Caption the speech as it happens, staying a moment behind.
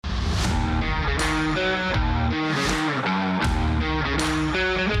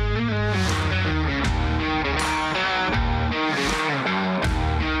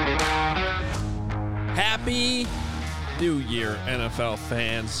NFL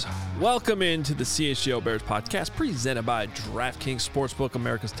fans. Welcome into the CHGO Bears podcast presented by DraftKings Sportsbook,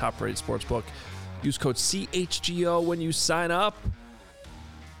 America's top-rated sportsbook. Use code CHGO when you sign up.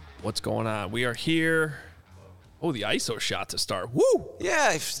 What's going on? We are here. Oh, the ISO shot to start. Woo! Yeah,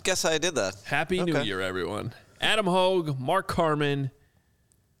 I guess I did that. Happy New Year, everyone. Adam Hogue, Mark Carman,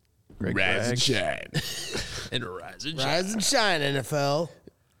 Rise and Shine. And Rise and Shine. Rise and shine, NFL.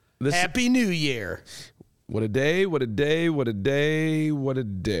 Happy New Year. What a day, what a day, what a day, what a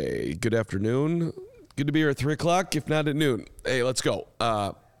day. Good afternoon. Good to be here at 3 o'clock, if not at noon. Hey, let's go.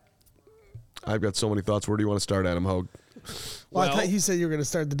 I've got so many thoughts. Where do you want to start, Adam Hogue? Well, I thought you said you were going to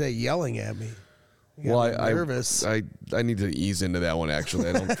start the day yelling at me. I'm nervous. I need to ease into that one, actually.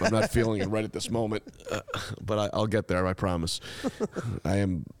 I'm not feeling it right at this moment, but I'll get there, I promise. I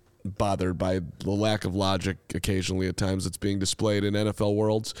am bothered by the lack of logic occasionally at times that's being displayed in NFL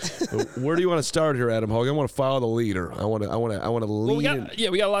worlds. Where do you want to start here, Adam Hogue? I want to follow the leader. I want to lean.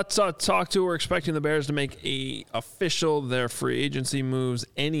 We got a lot to talk to. We're expecting the Bears to make official their free agency moves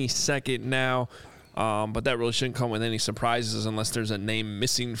any second now. But that really shouldn't come with any surprises unless there's a name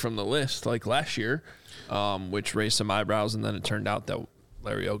missing from the list like last year, which raised some eyebrows, and then it turned out that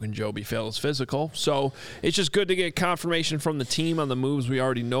Larry Ogunjobi failed his physical. So it's just good to get confirmation from the team on the moves we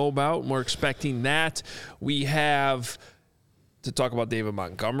already know about, and we're expecting that. We have to talk about David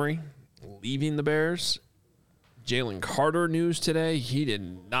Montgomery leaving the Bears. Jalen Carter news today. He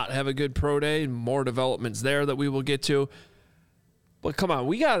did not have a good pro day. More developments there that we will get to. But come on,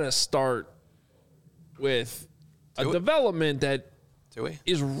 we got to start with a development that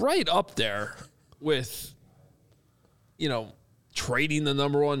is right up there with, trading the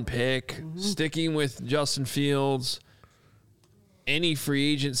number one pick, sticking with Justin Fields, any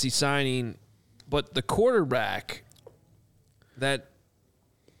free agency signing. But the quarterback that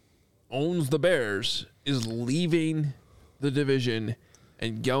owns the Bears is leaving the division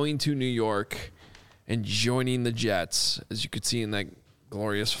and going to New York and joining the Jets, as you could see in that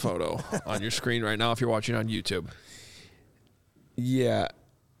glorious photo on your screen right now if you're watching on YouTube. Yeah.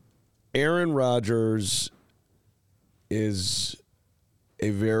 Aaron Rodgers is a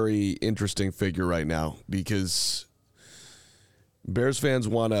very interesting figure right now because Bears fans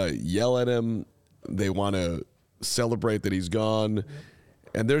want to yell at him. They want to celebrate that he's gone.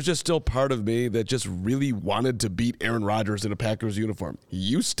 And there's just still part of me that just really wanted to beat Aaron Rodgers in a Packers uniform.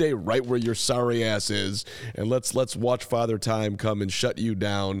 You stay right where your sorry ass is, and let's watch Father Time come and shut you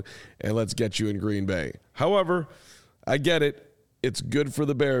down, and let's get you in Green Bay. However, I get it. It's good for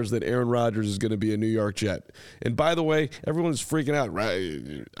the Bears that Aaron Rodgers is going to be a New York Jet. And by the way, everyone's freaking out.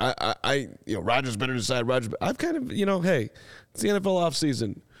 Rodgers better decide. I've kind of, hey, it's the NFL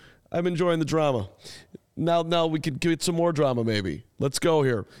offseason. I'm enjoying the drama. Now we can get some more drama maybe. Let's go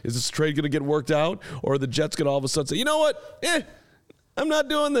here. Is this trade going to get worked out? Or are the Jets going to all of a sudden say, you know what? I'm not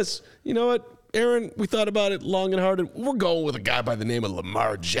doing this. You know what? Aaron, we thought about it long and hard, and we're going with a guy by the name of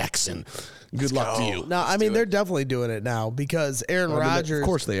Lamar Jackson. Good luck to you. No, they're definitely doing it now because Aaron Rodgers of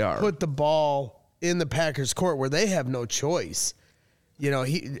course they are. Put the ball in the Packers' court where they have no choice.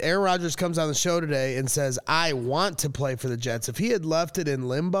 Aaron Rodgers comes on the show today and says, I want to play for the Jets. If he had left it in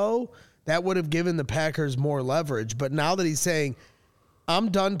limbo, that would have given the Packers more leverage. But now that he's saying, I'm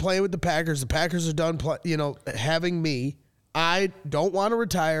done playing with the Packers are done having me. I don't want to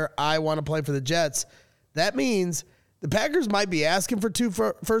retire. I want to play for the Jets. That means the Packers might be asking for 2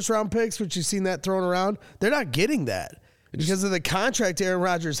 first-round picks, which you've seen that thrown around. They're not getting that. Because of the contract Aaron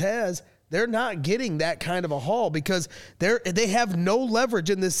Rodgers has, they're not getting that kind of a haul because they have no leverage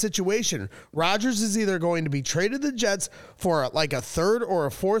in this situation. Rodgers is either going to be traded to the Jets for like a 3rd or a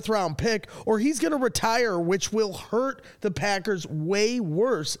 4th round pick, or he's going to retire, which will hurt the Packers way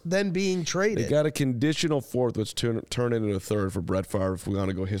worse than being traded. They got a conditional 4th, which turn into a 3rd for Brett Favre if we want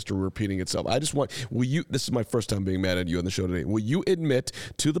to go history repeating itself. This is my first time being mad at you on the show today. Will you admit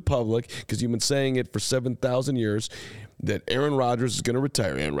to the public, because you've been saying it for 7,000 years, that Aaron Rodgers is going to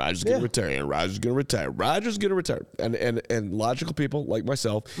retire. Aaron Rodgers is going to retire. Aaron Rodgers is going to retire. Rodgers is going to retire. And logical people like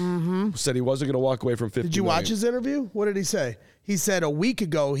myself said he wasn't going to walk away from 50 Did you watch his interview? What did he say? He said a week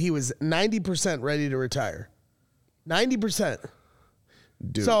ago he was 90% ready to retire. 90%.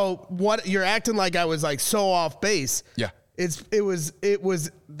 Dude. So what you're acting like I was like so off base. Yeah. It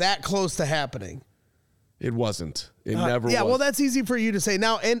was that close to happening. It wasn't. It never was. Yeah, well, that's easy for you to say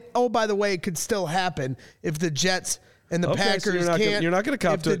now. And by the way, it could still happen if the Jets and the Packers so can't. You're not going to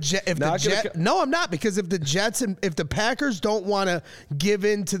cop to it. No, I'm not, because if the Jets and if the Packers don't want to give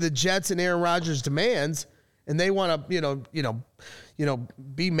in to the Jets and Aaron Rodgers' demands, and they want to,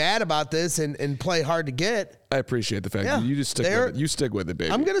 be mad about this and play hard to get. I appreciate the fact that you just stick with it. You stick with it,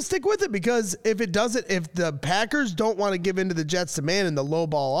 baby. I'm going to stick with it because if the Packers don't want to give in to the Jets' demand and the low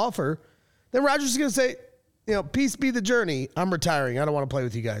ball offer, then Rodgers is going to say, peace be the journey. I'm retiring. I don't want to play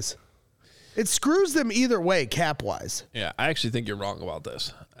with you guys. It screws them either way, cap-wise. Yeah, I actually think you're wrong about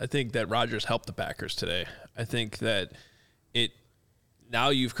this. I think that Rodgers helped the Packers today. I think that now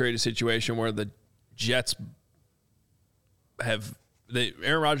you've created a situation where the Jets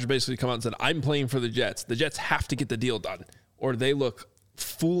Aaron Rodgers basically come out and said, I'm playing for the Jets. The Jets have to get the deal done, or they look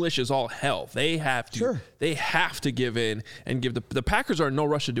foolish as all hell. They have to. Sure. They have to give in and give the Packers are in no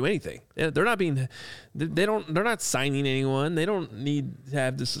rush to do anything. They're not signing anyone. They don't need to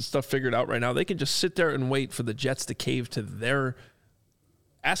have this stuff figured out right now. They can just sit there and wait for the Jets to cave to their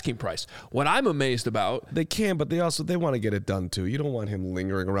asking price. What I'm amazed about, they can, but they want to get it done too. You don't want him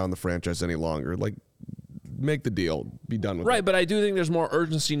lingering around the franchise any longer. Like, make the deal, be done with it. Right, but I do think there's more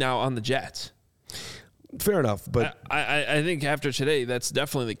urgency now on the Jets. Fair enough, but I think after today, that's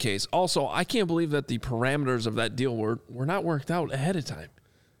definitely the case. Also, I can't believe that the parameters of that deal were not worked out ahead of time.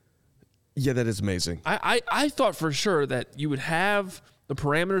 Yeah, that is amazing. I thought for sure that you would have the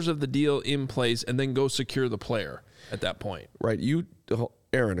parameters of the deal in place and then go secure the player at that point. Right.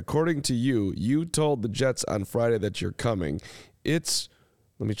 Aaron, according to you told the Jets on Friday that you're coming. Let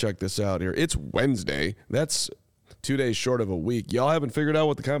me check this out here. It's Wednesday. That's 2 days short of a week. Y'all haven't figured out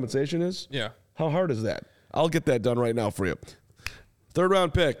what the compensation is? Yeah. How hard is that? I'll get that done right now for you. 3rd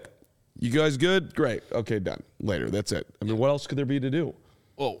round pick. You guys good? Great. Okay, done. Later. That's it. I mean, what else could there be to do?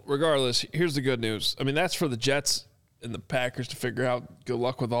 Well, regardless, here's the good news. I mean, that's for the Jets and the Packers to figure out. Good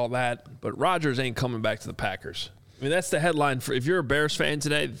luck with all that. But Rodgers ain't coming back to the Packers. I mean, that's the headline. If you're a Bears fan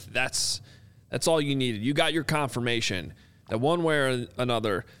today, that's all you needed. You got your confirmation that one way or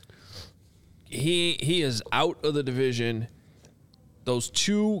another, he is out of the division. Those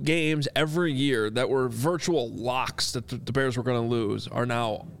 2 games every year that were virtual locks that the Bears were going to lose are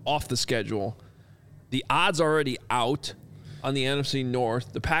now off the schedule. The odds are already out on the NFC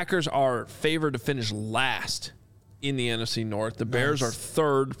North. The Packers are favored to finish last in the NFC North. The Bears are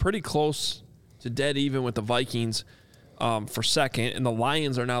 3rd, pretty close to dead even with the Vikings for 2nd, and the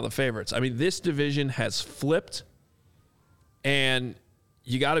Lions are now the favorites. I mean, this division has flipped, and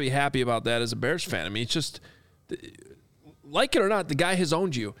you got to be happy about that as a Bears fan. I mean, it's just, like it or not, the guy has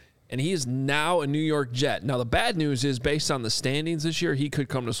owned you, and he is now a New York Jet. Now, the bad news is, based on the standings this year, he could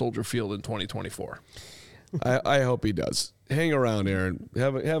come to Soldier Field in 2024. I hope he does. Hang around, Aaron.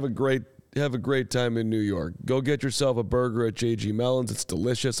 Have a great time in New York. Go get yourself a burger at J.G. Mellon's. It's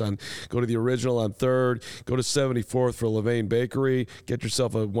delicious. Go to the Original on 3rd. Go to 74th for Levain Bakery. Get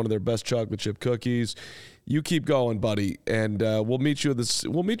yourself one of their best chocolate chip cookies. You keep going, buddy, and we'll meet you in the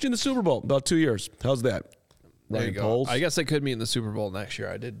Super Bowl in about 2 years. How's that? There you go. Polls? I guess I could meet in the Super Bowl next year.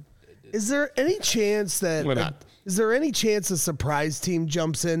 I did. Is there any chance that Why not? Is there any chance a surprise team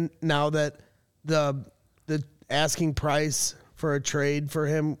jumps in now that the asking price for a trade for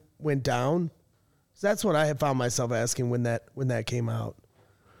him went down? So that's what I have found myself asking when that came out.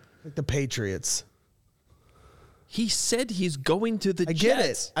 Like the Patriots. He said he's going to the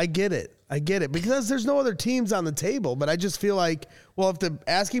Jets. I get it. Because there's no other teams on the table, but I just feel like, well, if the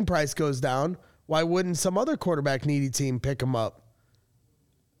asking price goes down, why wouldn't some other quarterback needy team pick him up?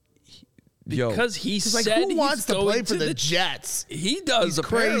 Because he said who wants to play for the Jets? He does, He's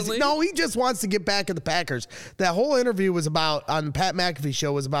apparently. crazy. No, he just wants to get back at the Packers. That whole interview was about, on the Pat McAfee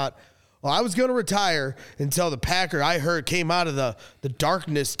show, was about, well, I was going to retire until the Packer, I heard, came out of the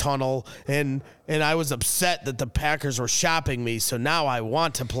darkness tunnel, and I was upset that the Packers were shopping me, so now I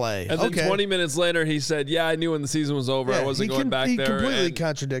want to play. And then 20 minutes later, he said, yeah, I knew when the season was over. I wasn't going back there. He completely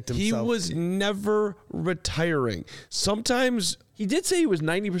contradicted himself. He was never retiring. Sometimes he did say he was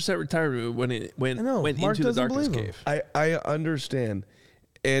 90% retired when it went into the darkness cave. I understand.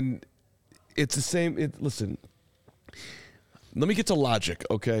 And it's the same. Listen, let me get to logic,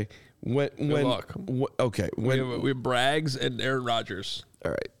 okay? Good luck. Okay. We have Braggs and Aaron Rodgers.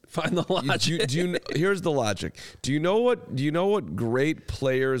 All right. Find the logic. Here's the logic. Do you know what great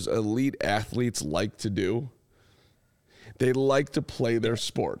players, elite athletes like to do? They like to play their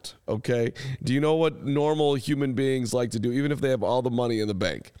sport, okay? Do you know what normal human beings like to do, even if they have all the money in the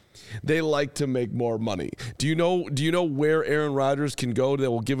bank? They like to make more money. Do you know where Aaron Rodgers can go that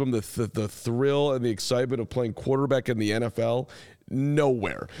will give him the thrill and the excitement of playing quarterback in the NFL?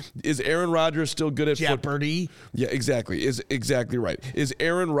 Nowhere. Is Aaron Rodgers still good at Jeopardy? Yeah, exactly. Is exactly right. Is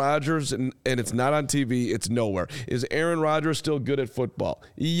Aaron Rodgers, and it's not on TV, it's nowhere. Is Aaron Rodgers still good at football?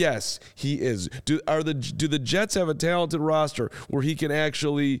 Yes, he is. Do the Jets have a talented roster where he can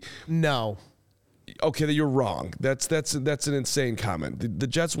actually? No. Okay, you're wrong. That's an insane comment. The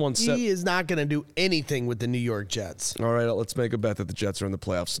Jets won. He is not going to do anything with the New York Jets. All right, let's make a bet that the Jets are in the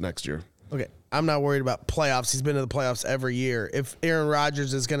playoffs next year. Okay, I'm not worried about playoffs. He's been to the playoffs every year. If Aaron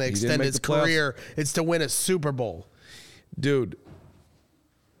Rodgers is going to extend his career, it's to win a Super Bowl. Dude.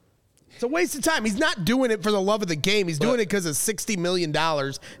 It's a waste of time. He's not doing it for the love of the game. He's doing it because of $60 million,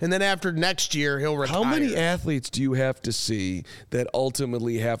 and then after next year, he'll retire. How many athletes do you have to see that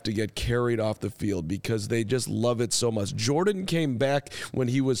ultimately have to get carried off the field because they just love it so much? Jordan came back when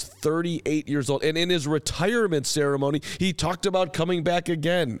he was 38 years old, and in his retirement ceremony, he talked about coming back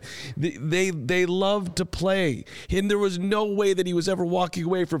again. They love to play, and there was no way that he was ever walking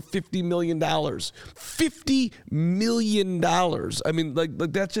away from $50 million. $50 million. I mean, like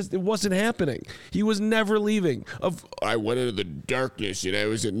that's just, it wasn't happening. He was never leaving. I went into the darkness and I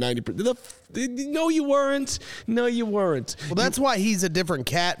was at 90%. No, you weren't. No, you weren't. Well, that's why he's a different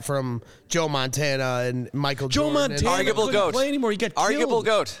cat from Joe Montana and Michael Jordan. Joe Montana Arguable couldn't goat. play anymore. He got Arguable killed.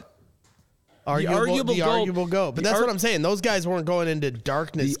 goat. Arguable goat. But that's what I'm saying. Those guys weren't going into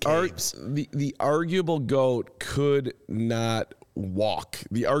darkness caves. The arguable goat could not walk.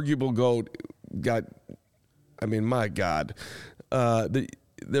 The arguable goat got, I mean, my God.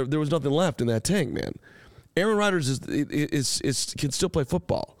 There was nothing left in that tank, man. Aaron Rodgers can still play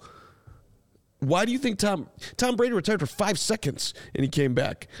football. Why do you think Tom Brady retired for 5 seconds and he came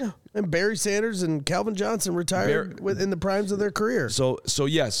back? Yeah. And Barry Sanders and Calvin Johnson retired in the primes of their career. So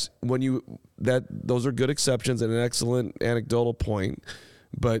yes, those are good exceptions and an excellent anecdotal point,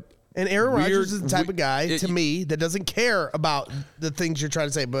 but. And Aaron Rodgers is the type of guy, to me, that doesn't care about the things you're trying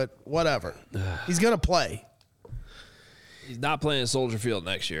to say, but whatever. He's going to play. He's not playing at Soldier Field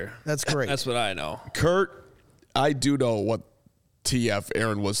next year. That's great. That's what I know. Kurt, I do know what TF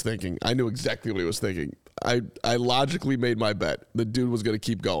Aaron was thinking. I knew exactly what he was thinking. I logically made my bet. The dude was going to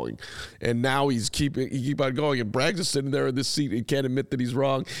keep going. And now he keep on going. And Bragg's just sitting there in this seat and can't admit that he's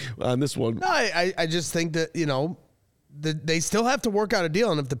wrong on this one. No, I just think that, they still have to work out a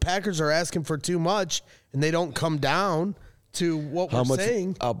deal. And if the Packers are asking for too much and they don't come down to what we're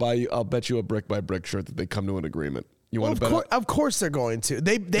saying. I'll bet you a brick by brick shirt that they come to an agreement. You want to bet? Of course they're going to.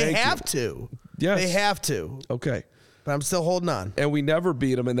 They have to. Yes. They have to. Okay. But I'm still holding on. And we never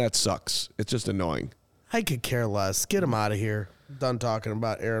beat them, and that sucks. It's just annoying. I could care less. Get him out of here. I'm done talking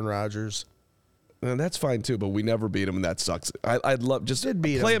about Aaron Rodgers. And that's fine, too, but we never beat him, and that sucks. I'd love just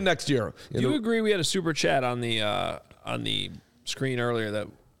play him next year. Do you agree we had a super chat on the screen earlier that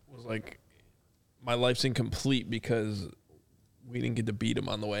was like, my life's incomplete because we didn't get to beat him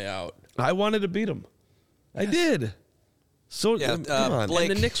on the way out? I wanted to beat him. Yes. I did. So come on. Blake.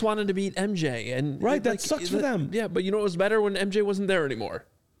 And the Knicks wanted to beat MJ, and right, that sucks for them. Yeah, but you know what was better when MJ wasn't there anymore.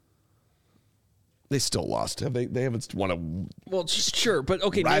 They still lost. They haven't won a. Well, sure, but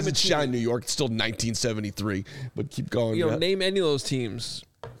okay. Rise and shine, New York. It's still 1973, but keep going. Name any of those teams.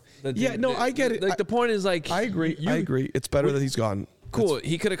 I get it. Like the point is, like, I agree. I agree. It's better that he's gone. Cool.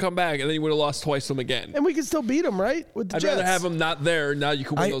 He could have come back, and then he would have lost twice to him again. And we can still beat him, right? With the I'd Jets. rather have him not there. Now you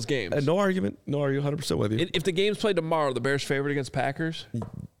can win those games. No argument. No argument. 100% with you. If the game's played tomorrow, the Bears favored against Packers.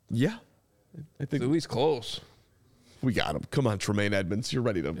 Yeah, I think at least close. We got him. Come on, Tremaine Edmonds. You're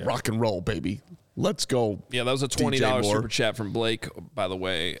ready to rock and roll, baby. Let's go. Yeah, that was a $20 super chat from Blake, by the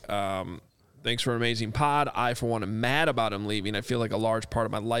way. Thanks for an amazing pod. I, for one, am mad about him leaving. I feel like a large part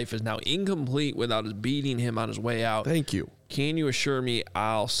of my life is now incomplete without us beating him on his way out. Thank you. Can you assure me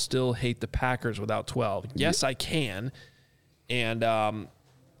I'll still hate the Packers without 12? Yes, I can. And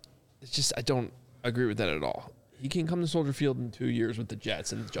it's just I don't agree with that at all. He can come to Soldier Field in 2 years with the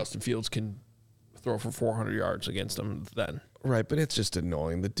Jets, and Justin Fields can throw for 400 yards against them then. Right, but it's just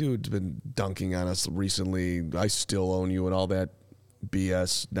annoying. The dude's been dunking on us recently. I still own you and all that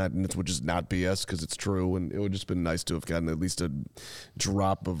BS, which is not BS because it's true, and it would just been nice to have gotten at least a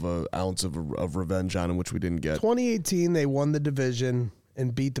drop of an ounce of revenge on him, which we didn't get. 2018, they won the division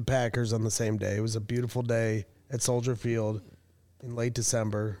and beat the Packers on the same day. It was a beautiful day at Soldier Field in late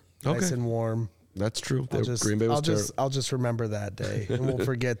December, nice and warm. That's true. Green Bay was I'll just remember that day, and we'll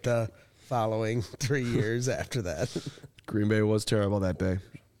forget the following 3 years after that. Green Bay was terrible that day.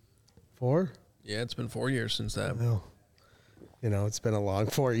 4? Yeah, it's been 4 years since that. Well, it's been a long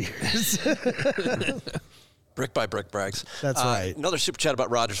 4 years. Brick by brick, Braggs. That's right. Another super chat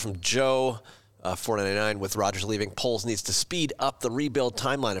about Rodgers from Joe. $4.99 with Rodgers leaving. Poles needs to speed up the rebuild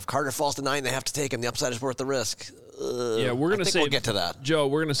timeline. If Carter falls to 9, they have to take him. The upside is worth the risk. Yeah, we're gonna we'll get to that, Joe.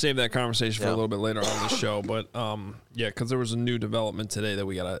 We're gonna save that conversation for a little bit later on the show. But because there was a new development today that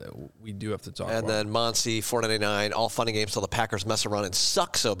we do have to talk about. And then Monsi, $4.99. All fun and games till the Packers mess around and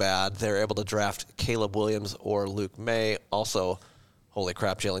suck so bad they're able to draft Caleb Williams or Luke May. Also, holy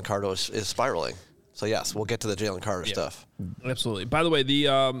crap, Jalen Carter is spiraling. So, yes, we'll get to the Jalen Carter Yeah. stuff. Absolutely. By the way,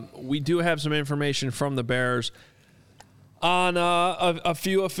 we do have some information from the Bears on a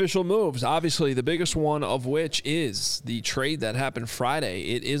few official moves. Obviously, the biggest one of which is the trade that happened Friday.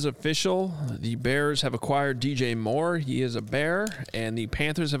 It is official. The Bears have acquired DJ Moore. He is a Bear. And the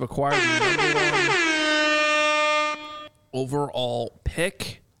Panthers have acquired the number 1 overall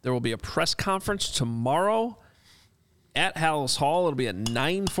pick. There will be a press conference tomorrow at Hallis Hall. It'll be at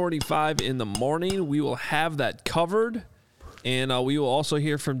 9:45 in the morning. We will have that covered. And we will also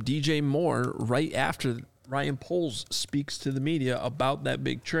hear from DJ Moore right after Ryan Poles speaks to the media about that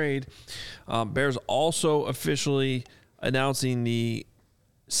big trade. Bears also officially announcing the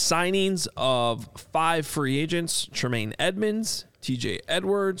signings of 5 free agents: Tremaine Edmonds, TJ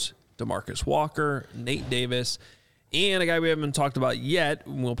Edwards, DeMarcus Walker, Nate Davis, and a guy we haven't talked about yet.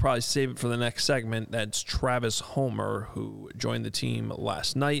 We'll probably save it for the next segment. That's Travis Homer, who joined the team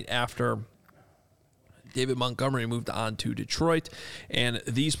last night after David Montgomery moved on to Detroit. And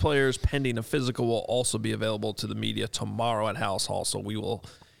these players, pending a physical, will also be available to the media tomorrow at Hallis Hall. So we will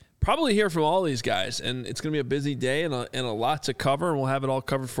probably hear from all these guys. And it's going to be a busy day and a lot to cover. And we'll have it all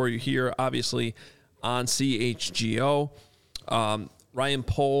covered for you here, obviously, on CHGO. Ryan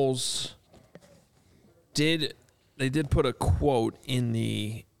Poles did put a quote in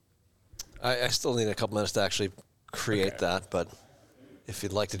the... I still need a couple minutes to actually create that, but if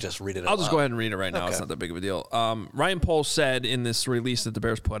you'd like to just read it I'll just out go ahead and read it right now. Okay. It's not that big of a deal. Ryan Poles said in this release that the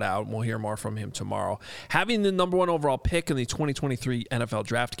Bears put out, and we'll hear more from him tomorrow, having the number 1 overall pick in the 2023 NFL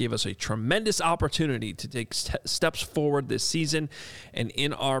Draft gave us a tremendous opportunity to take steps forward this season and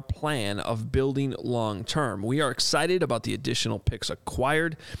in our plan of building long-term. We are excited about the additional picks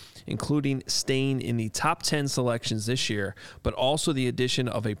acquired, including staying in the top 10 selections this year, but also the addition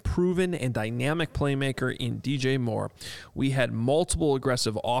of a proven and dynamic playmaker in DJ Moore. We had multiple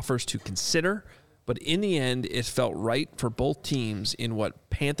aggressive offers to consider, but in the end, it felt right for both teams in what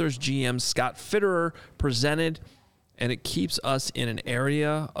Panthers GM Scott Fitterer presented, and it keeps us in an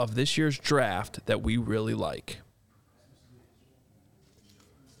area of this year's draft that we really like.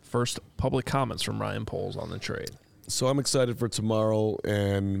 First public comments from Ryan Poles on the trade. So I'm excited for tomorrow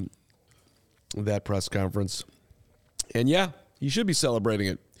and that press conference. And yeah, you should be celebrating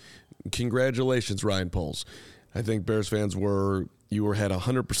it. Congratulations, Ryan Poles. I think Bears fans had a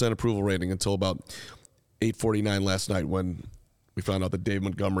 100% approval rating until about 8:49 last night when we found out that David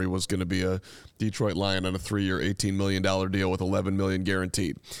Montgomery was going to be a Detroit Lion on a 3-year, $18 million deal with $11 million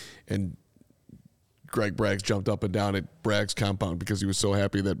guaranteed. And Greg Braggs jumped up and down at Bragg's compound because he was so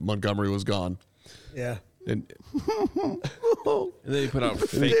happy that Montgomery was gone. Yeah. And then he put out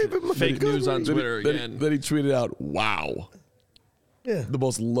fake news on Twitter again. Then he tweeted out, "Wow." Yeah. The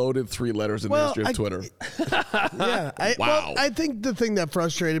most loaded 3 letters in the history of Twitter. Yeah. I think the thing that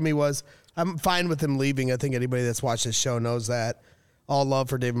frustrated me was I'm fine with him leaving. I think anybody that's watched this show knows that. All love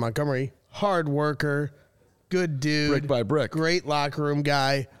for David Montgomery. Hard worker, good dude. Brick by brick. Great locker room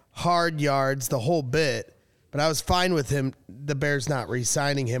guy, hard yards, the whole bit. But I was fine with him, the Bears not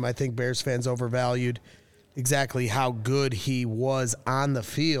re-signing him. I think Bears fans overvalued exactly how good he was on the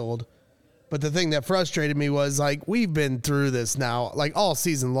field. But the thing that frustrated me was, like, we've been through this now, like, all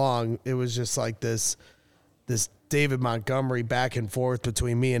season long. It was just like this David Montgomery back and forth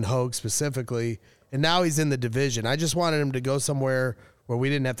between me and Hogue specifically. And now he's in the division. I just wanted him to go somewhere where we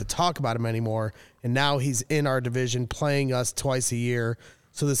didn't have to talk about him anymore. And now he's in our division playing us twice a year.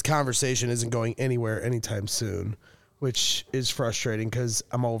 So this conversation isn't going anywhere anytime soon, which is frustrating because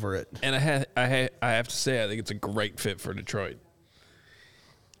I'm over it. And I have to say, I think it's a great fit for Detroit.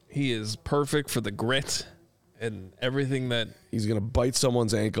 He is perfect for the grit and everything that... He's going to bite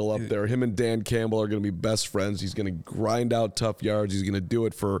someone's ankle up there. Him and Dan Campbell are going to be best friends. He's going to grind out tough yards. He's going to do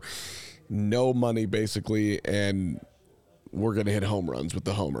it for no money, basically, and we're going to hit home runs with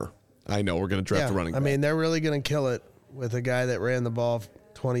the homer. I know, we're going to draft a running back. I mean, they're really going to kill it with a guy that ran the ball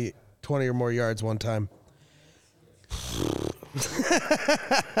 20 or more yards one time.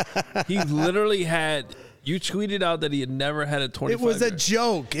 He literally had... You tweeted out that he had never had a 25. It was a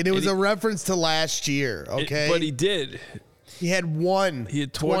joke, and it was a reference to last year, okay? But he did. He had one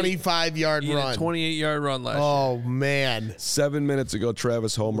 25-yard run. He had a 28-yard run last year. Oh, man. 7 minutes ago,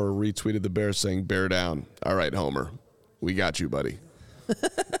 Travis Homer retweeted the Bears saying, "Bear down." All right, Homer. We got you, buddy.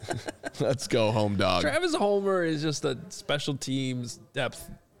 Let's go, home dog. Travis Homer is just a special teams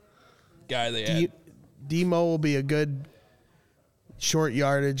depth guy they had. Demo will be a good short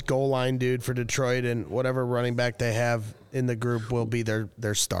yardage goal line dude for Detroit, and whatever running back they have in the group will be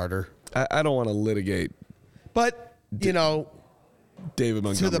their starter. I don't want to litigate. But, David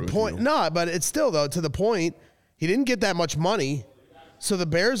Montgomery. To the point. No, but it's still, though, to the point, he didn't get that much money. So the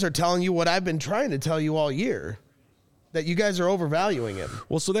Bears are telling you what I've been trying to tell you all year, that you guys are overvaluing him.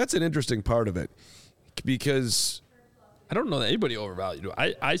 Well, so that's an interesting part of it, because I don't know that anybody overvalued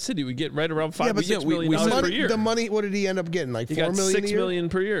it. I said he would get right around $5 but $6 million per year. The money, what did he end up getting? Like He $4 got million a $6 year? million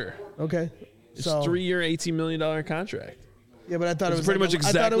per year. Okay. It's a 3-year, $18 million contract. Yeah, but I thought it was pretty much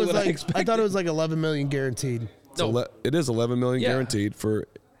exactly what I I expected. thought it was like $11 million guaranteed. No. it is $11 million Yeah. guaranteed for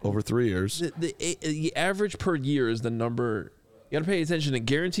over 3 years. The average per year is the number. You got to pay attention to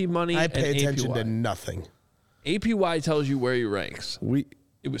guaranteed money. I and pay attention APY. to nothing. APY tells you where he ranks.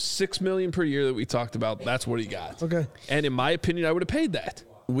 It was $6 million per year that we talked about. That's what he got. Okay. And in my opinion, I would have paid that.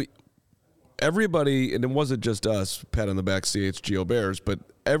 Everybody, and it wasn't just us, pat on the back, CHGO Bears, but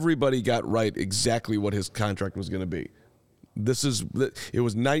everybody got right exactly what his contract was going to be. It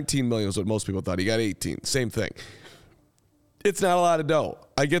was $19 million is what most people thought. He got 18. Same thing. It's not a lot of dough.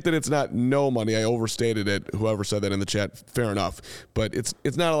 I get that it's not no money. I overstated it. Whoever said that in the chat, fair enough. But it's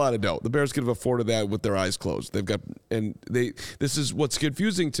not a lot of dough. The Bears could have afforded that with their eyes closed. This is what's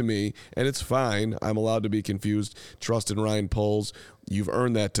confusing to me, and it's fine. I'm allowed to be confused. Trust in Ryan Poles. You've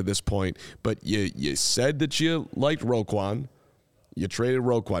earned that to this point. But you said that you liked Roquan. You traded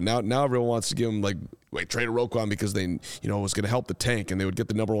Roquan. Now everyone wants to give him traded Roquan because they it was going to help the tank and they would get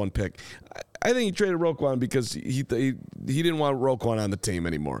the number 1 pick. I think he traded Roquan because he didn't want Roquan on the team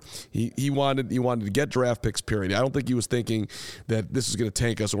anymore. He wanted to get draft picks, period. I don't think he was thinking that this is going to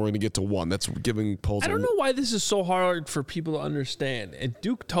tank us and we're going to get to 1. That's giving Poles. I don't know why this is so hard for people to understand. And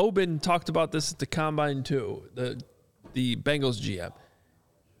Duke Tobin talked about this at the Combine too, the Bengals GM.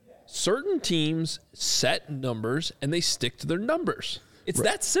 Certain teams set numbers and they stick to their numbers. It's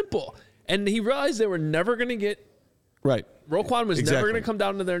that simple. And he realized they were never going to get right. Roquan was never going to come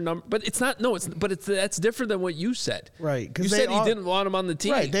down to their number, but it's not. No, that's different than what you said. Right? You said he didn't want him on the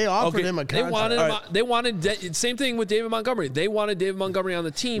team. Right? They offered him a contract. They wanted same thing with David Montgomery. They wanted David Montgomery on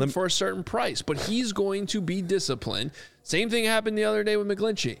the team for a certain price, but he's going to be disciplined. Same thing happened the other day with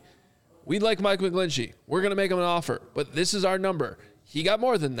McGlinchey. We like Mike McGlinchey. We're going to make him an offer, but this is our number. He got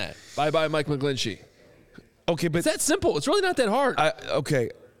more than that. Bye-bye, Mike McGlinchey. Okay, but it's that simple. It's really not that hard.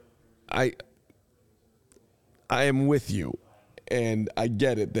 I am with you, and I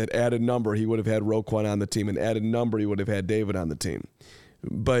get it that at a number he would have had Roquan on the team, and at a number he would have had David on the team.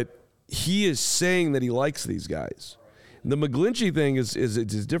 But he is saying that he likes these guys. The McGlinchey thing is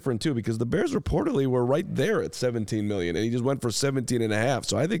different too, because the Bears reportedly were right there at $17 million, and he just went for $17.5.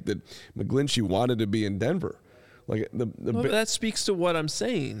 So I think that McGlinchey wanted to be in Denver. That speaks to what I'm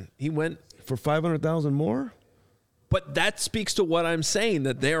saying. He went for $500,000 more. But that speaks to what I'm saying,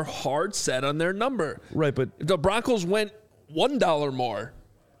 that they're hard set on their number. Right, but if the Broncos went $1 more.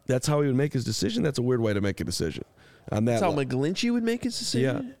 That's how he would make his decision. That's a weird way to make a decision. On that, that's how McGlinchey would make his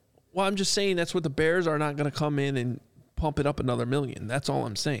decision. Yeah. Well, I'm just saying that's what the Bears are not going to come in and pump it up another $1 million. That's all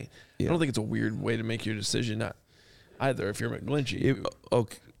I'm saying. Yeah. I don't think it's a weird way to make your decision. Not either if you're McGlinchey.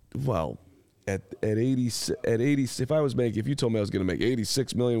 Okay, well. At 80, if if you told me I was going to make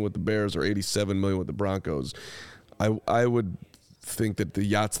 $86 million with the Bears or $87 million with the Broncos, I would think that the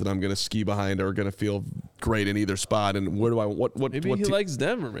yachts that I'm going to ski behind are going to feel great in either spot. And where do I what maybe he likes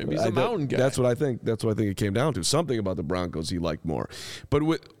Denver. Maybe he's a mountain guy. That's what I think. That's what I think it came down to. Something about the Broncos he liked more. But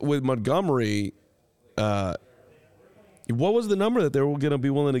with Montgomery, what was the number that they were going to be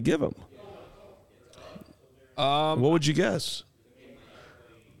willing to give him? What would you guess?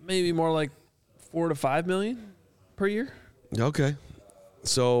 Maybe more like $4 to $5 million per year. Okay,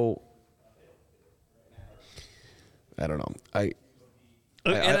 so I don't know. I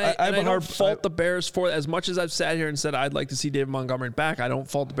don't fault the Bears for as much as I've sat here and said I'd like to see David Montgomery back. I don't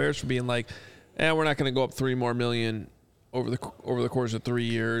fault the Bears for being like, we're not going to go up $3 more million over the course of 3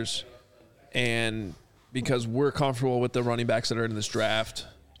 years, and because we're comfortable with the running backs that are in this draft.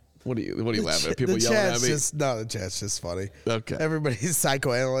 What are you laughing at? People yelling at me? The chat's just funny. Okay. Everybody's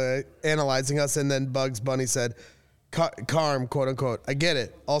psychoanalyzing us, and then Bugs Bunny said, Carm, quote unquote. I get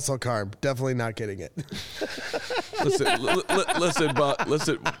it. Also, Carm, definitely not getting it. Listen,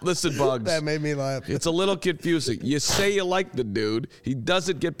 Bugs. That made me laugh. It's a little confusing. You say you like the dude. He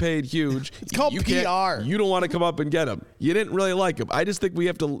doesn't get paid huge. It's called PR. You don't want to come up and get him. You didn't really like him. I just think we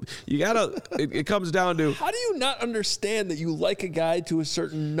have to. You gotta. It comes down to. How do you not understand that you like a guy to a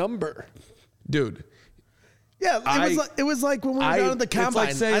certain number, dude? Yeah, it was like when we were down at the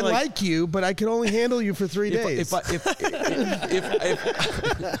Combine. Like I like you, but I can only handle you for 3 days. That's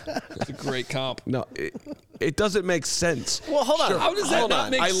a great comp. No, it doesn't make sense. Well, hold on. Sure. How does that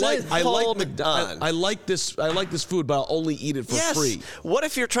not make sense? I like this food, but I'll only eat it for free. What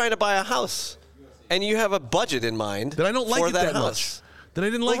if you're trying to buy a house and you have a budget in mind? Then I don't like it that much. then I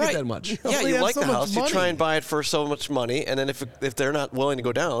didn't like it that much. Yeah, only you have like so the much house. You money. try and buy it for so much money, and then if they're not willing to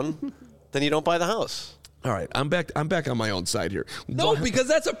go down, then you don't buy the house. All right, I'm back on my own side here. No, because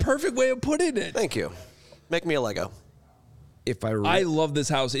that's a perfect way of putting it. Thank you. Make me a Lego. If I love this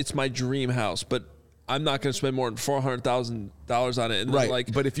house. It's my dream house, but I'm not going to spend more than $400,000 on it. And Right,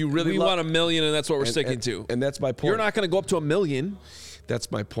 like, but if you really we want $1 million, and that's what we're sticking to. And that's my point. You're not going to go up to $1 million.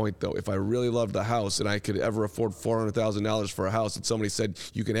 That's my point, though. If I really loved the house and I could ever afford $400,000 for a house, and somebody said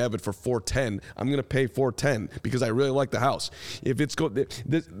you can have it for $410, I'm going to pay $410 because I really like the house. If it's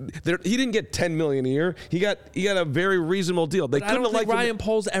he didn't get $10 million a year. He got a very reasonable deal. They I couldn't don't have think liked Ryan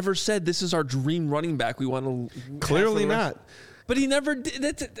Poles ever said this is our dream running back. We want to Clearly not. But he never did.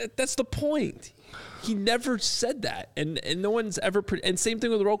 That's the point. He never said that, and no one's ever. And same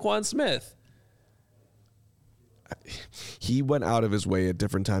thing with Roquan Smith. He went out of his way at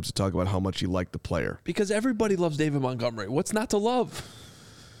different times to talk about how much he liked the player. Because everybody loves David Montgomery. What's not to love?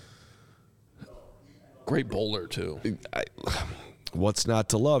 Great bowler, too. What's not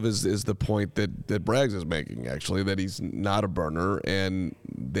to love is the point that Braggs is making, actually, that he's not a burner, and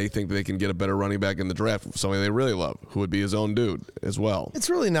they think they can get a better running back in the draft, somebody they really love, who would be his own dude as well. It's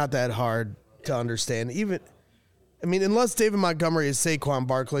really not that hard to understand. Unless David Montgomery is Saquon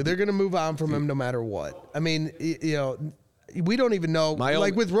Barkley, they're going to move on from him no matter what. I mean, we don't even know.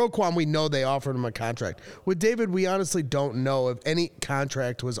 With Roquan, we know they offered him a contract. With David, we honestly don't know if any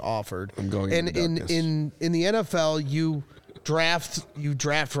contract was offered. I'm going and into darkness. in the NFL, you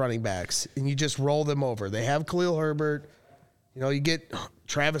draft running backs and you just roll them over. They have Khalil Herbert. You get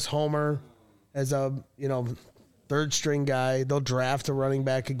Travis Homer as a third string guy. They'll draft a running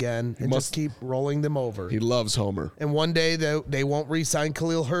back again and just keep rolling them over. He loves Homer. And one day they won't re-sign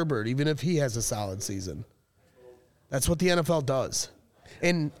Khalil Herbert, even if he has a solid season. That's what the NFL does.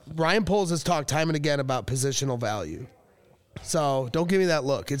 And Ryan Poles has talked time and again about positional value. So don't give me that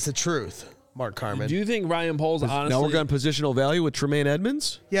look. It's the truth, Mark Carman. Do you think Ryan Poles, honestly... Now we're going positional value with Tremaine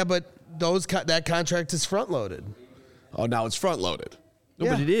Edmonds? Yeah, but that contract is front-loaded. Oh, now it's front-loaded. No,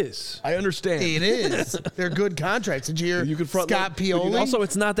 but it is. I understand. It is. They're good contracts. Did you hear Scott Pioli? Also,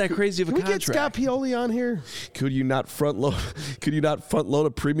 it's not that crazy of a contract. Can we get Scott Pioli on here? Could you not front load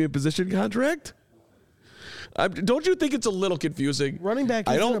a premium position contract? Don't you think it's a little confusing? Running back.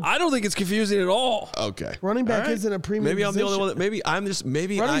 I don't think it's confusing at all. Okay. Running back isn't a premium. Maybe position. I'm the only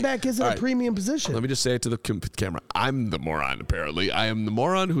one. Running back isn't a premium position. Let me just say it to the camera. I'm the moron. Apparently, I am the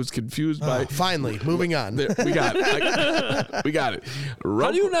moron who's confused by. Finally, moving on. We got it. We got it.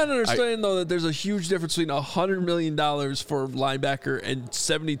 How do you not understand though that there's a huge difference between $100 million for linebacker and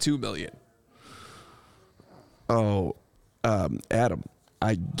 $72 million? Oh, Adam.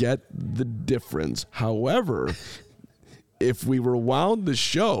 I get the difference. However, if we rewound the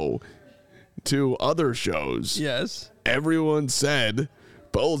show to other shows, yes, everyone said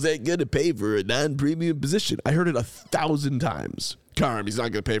Poles ain't going to pay for a non-premium position. I heard it 1,000 times. Carm, he's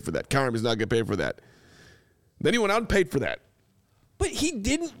not going to pay for that. Carm, he's not going to pay for that. Then he went out and paid for that. But he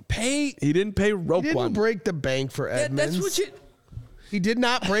didn't pay. He didn't pay Roquan. He didn't break the bank for Edmonds. That's what you. He did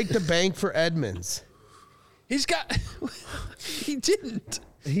not break the bank for Edmonds. He's got. He didn't.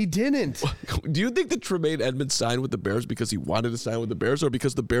 He didn't. Do you think that Tremaine Edmonds signed with the Bears because he wanted to sign with the Bears, or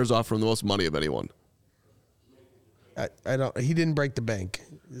because the Bears offer him the most money of anyone? I don't. He didn't break the bank.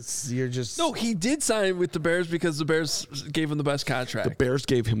 You're just. No, he did sign with the Bears because the Bears gave him the best contract. The Bears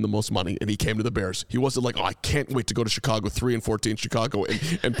gave him the most money, and he came to the Bears. He wasn't like, "Oh, I can't wait to go to Chicago, 3-14 Chicago,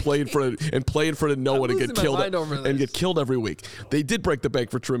 and play in front of no one and get killed every week." They did break the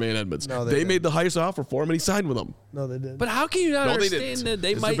bank for Tremaine Edmonds. No, they made the highest offer for him, and he signed with them. No, they didn't. But how can you not understand that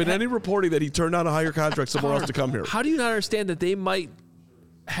they Has might? there been any reporting that he turned down a higher contract somewhere else to come here? How do you not understand that they might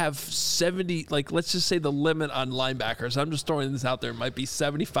have 70? Like, let's just say the limit on linebackers. I'm just throwing this out there. Might be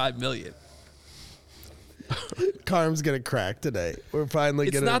 $75 million. Carm's gonna crack today. We're finally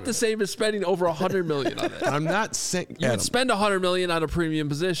It's not the same as spending over $100 million on it. I'm not saying You would spend $100 million on a premium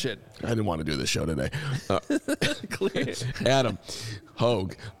position. I didn't want to do this show today. Clear. Adam,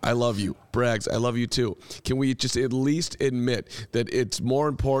 Hogue, I love you. Braggs, I love you too. Can we just at least admit that it's more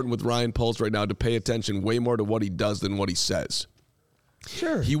important with Ryan Poles right now to pay attention way more to what he does than what he says?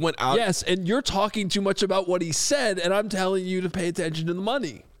 Sure. He went out. Yes, and you're talking too much about what he said, and I'm telling you to pay attention to the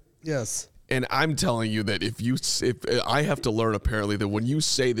money. Yes. And I'm telling you that if I have to learn apparently that when you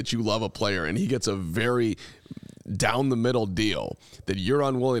say that you love a player and he gets a very down the middle deal that you're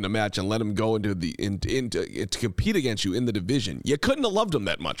unwilling to match and let him go to compete against you in the division, you couldn't have loved him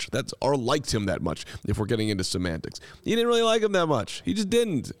that much. Or liked him that much. If we're getting into semantics, you didn't really like him that much. He just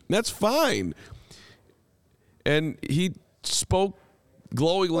didn't. That's fine. And he spoke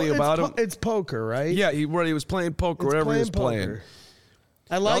glowingly about him. It's poker, right? Yeah, he was playing poker, whatever he was playing.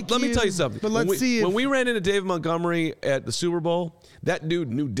 I like Let me tell you something. But let's see. When we ran into David Montgomery at the Super Bowl, that dude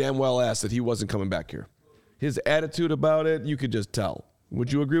knew damn well ass that he wasn't coming back here. His attitude about it, you could just tell.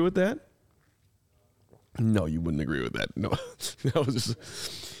 Would you agree with that? No, you wouldn't agree with that. No,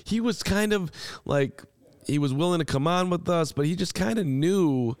 he was kind of like he was willing to come on with us, but he just kind of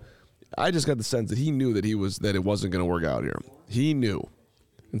knew. I just got the sense that he knew that it wasn't going to work out here. He knew,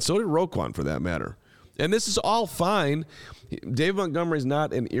 and so did Roquan for that matter. And this is all fine. David Montgomery's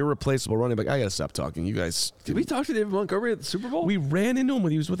not an irreplaceable running back. I got to stop talking. You guys. Did we talk to David Montgomery at the Super Bowl? We ran into him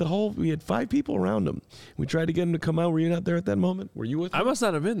when he was with we had 5 people around him. We tried to get him to come out. Were you not there at that moment? Were you with him? I must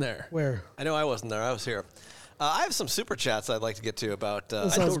not have been there. Where? I know I wasn't there. I was here. I have some super chats I'd like to get to about. That I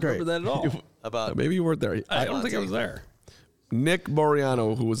sounds don't great. remember that at all. About Maybe you weren't there. I don't think I was there. Nick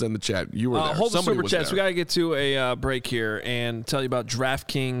Moriano, who was in the chat, you were there. Hold the Somebody super was chats. there. We got to get to a break here and tell you about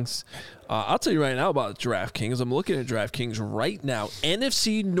DraftKings. I'll tell you right now about DraftKings. I'm looking at DraftKings right now.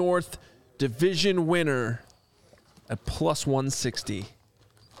 NFC North division winner at plus 160.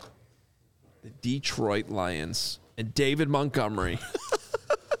 The Detroit Lions and David Montgomery.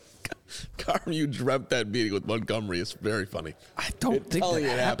 Carm, you dreamt that meeting with Montgomery. It's very funny. I don't think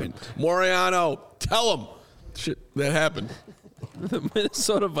that happened. Moriano, tell him. Shit, that happened. The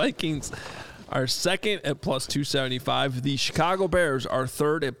Minnesota Vikings are second at plus 275. The Chicago Bears are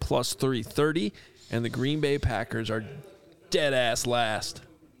third at plus 330. And the Green Bay Packers are dead ass last.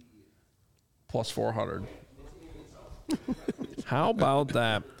 Plus 400. How about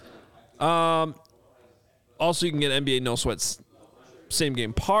that? Also, you can get NBA No Sweats same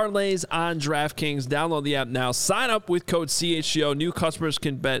game parlays on DraftKings. Download the app now. Sign up with code CHGO. New customers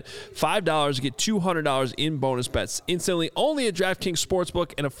can bet $5 to get $200 in bonus bets instantly. Only at DraftKings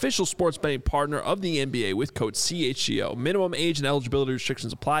Sportsbook, an official sports betting partner of the NBA with code CHGO. Minimum age and eligibility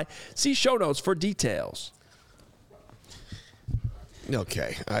restrictions apply. See show notes for details.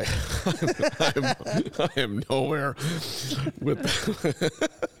 Okay, I am nowhere with.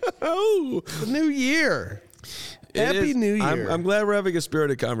 Oh, the new year. Happy New Year. I'm glad we're having a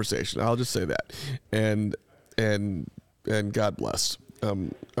spirited conversation. I'll just say that, and God bless. All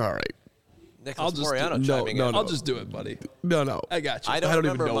right. Nicholas Moriano chiming in. I'll just do it, buddy. No. I got you. I don't even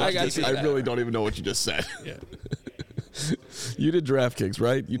remember know what you just said. I really don't even know what you just said. Yeah. You did DraftKings,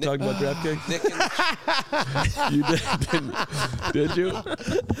 right? You talked about DraftKings? Nick You did you?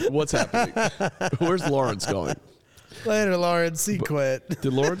 What's happening? Where's Lawrence going? Later, Lawrence. He quit.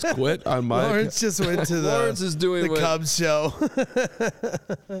 Did Lawrence quit on my? Lawrence just went to the Lawrence is doing the what- Cubs show.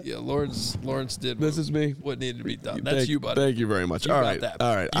 Yeah, Lawrence did. This is me. What needed to be done. That's you, buddy. Thank you very much. You all got right, that.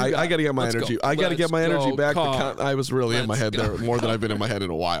 all right. You got I got to get my Let's energy. go. I got to get my Let's energy go. back. Calm. I was really in my Let's head go. there more than I've been in my head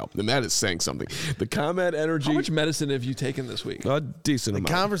in a while, and that is saying something. The ComEd energy. How much medicine have you taken this week? A decent The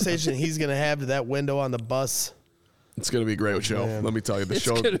amount. conversation he's going to have to that window on the bus. It's going to be a great show. Man. Let me tell you, the It's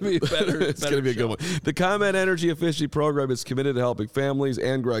show. gonna be better. It's going to be a good one. The ComEd Energy Efficiency Program is committed to helping families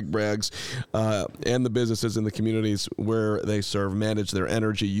and Greg Braggs and the businesses in the communities where they serve manage their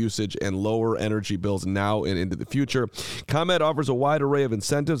energy usage and lower energy bills now and into the future. ComEd offers a wide array of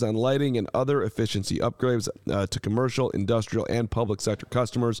incentives on lighting and other efficiency upgrades to commercial, industrial, and public sector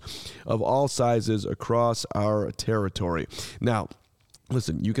customers of all sizes across our territory. Now,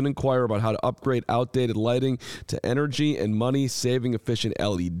 listen, you can inquire about how to upgrade outdated lighting to energy and money-saving efficient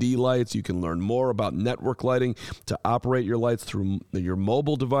LED lights. You can learn more about network lighting to operate your lights through your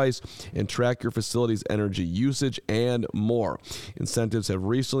mobile device and track your facility's energy usage and more. Incentives have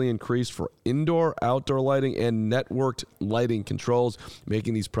recently increased for indoor, outdoor lighting, and networked lighting controls,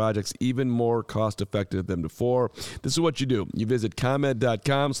 making these projects even more cost-effective than before. This is what you do. You visit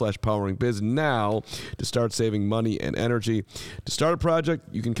ComEd.com/poweringbiz now to start saving money and energy. To start a project,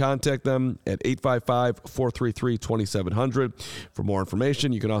 you can contact them at 855-433-2700. For more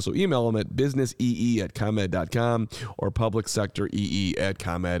information, you can also email them at businessee@comed.com or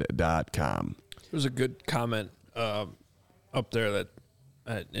publicsectoree@comed.com. There's a good comment up there that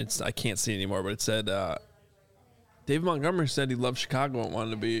I can't see anymore, but it said David Montgomery said he loved Chicago and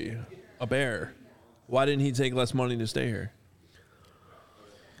wanted to be a Bear. Why didn't he take less money to stay here?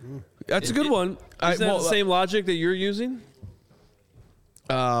 That's a good one. Is that the same logic that you're using?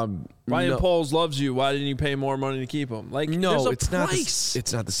 Ryan Poles loves you. Why didn't you pay more money to keep him? Like, No, there's a it's price. not.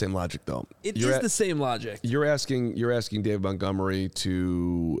 It's not the same logic, though. It is the same logic. You're asking David Montgomery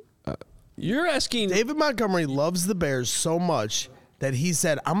to. You're asking. David Montgomery loves the Bears so much that he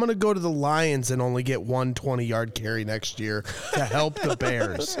said, I'm going to go to the Lions and only get one 20-yard carry next year to help the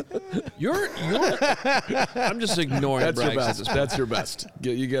Bears. You're. I'm just ignoring. That's your Braggs at best. this point. That's your best.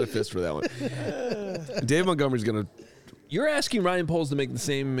 You get a fist for that one. Dave Montgomery's going to. You're asking Ryan Poles to make the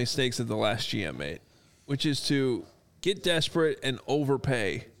same mistakes that the last GM made, which is to get desperate and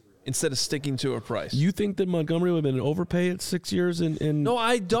overpay instead of sticking to a price. You think that Montgomery would have been an overpay at 6 years? No,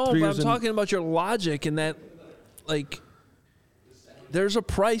 I don't. But I'm talking about your logic in that, like, there's a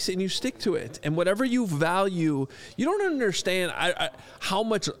price and you stick to it. And whatever you value, you don't understand how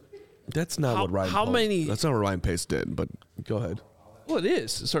much. That's not what Ryan. That's not what Ryan Pace did. But go ahead. Well, it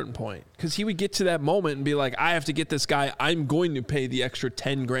is at a certain point because he would get to that moment and be like, "I have to get this guy. I'm going to pay the extra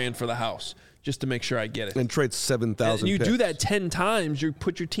 $10,000 for the house just to make sure I get it." And trade 7,000. You do that 10 times, you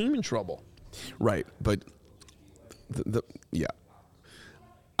put your team in trouble. Right, but yeah,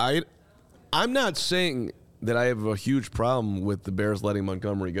 I'm not saying that I have a huge problem with the Bears letting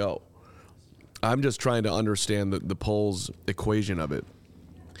Montgomery go. I'm just trying to understand the Poles equation of it.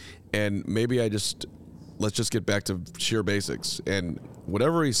 And maybe let's just get back to sheer basics. And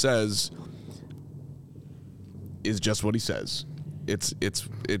whatever he says is just what he says.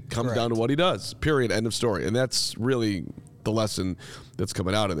 It comes down to what he does, period, end of story. And that's really the lesson that's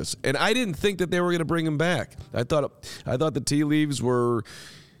coming out of this. And I didn't think that they were going to bring him back. I thought the tea leaves were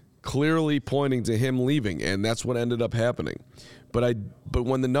clearly pointing to him leaving, and that's what ended up happening. But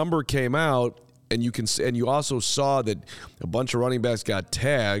when the number came out, and you also saw that a bunch of running backs got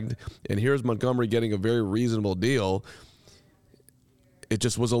tagged, and here's Montgomery getting a very reasonable deal, it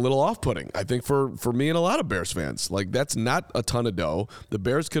just was a little off-putting, I think, for me and a lot of Bears fans. Like, that's not a ton of dough. The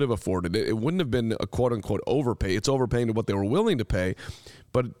Bears could have afforded it. It wouldn't have been a quote-unquote overpay. It's overpaying to what they were willing to pay.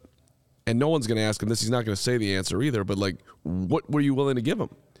 And no one's going to ask him this. He's not going to say the answer either. But, like, what were you willing to give him?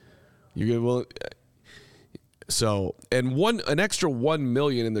 So, and an extra $1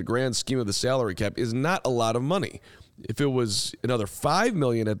 million in the grand scheme of the salary cap is not a lot of money. If it was another $5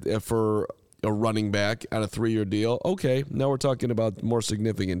 million for a running back on a 3-year deal, okay, now we're talking about more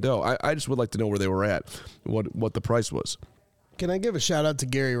significant dough. I just would like to know where they were at, what the price was. Can I give a shout out to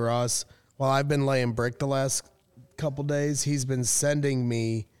Gary Ross? While I've been laying brick the last couple days, he's been sending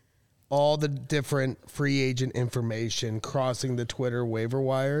me all the different free agent information crossing the Twitter waiver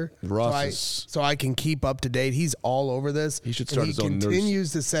wire. So I can keep up to date. He's all over this. He should start his own nurse. He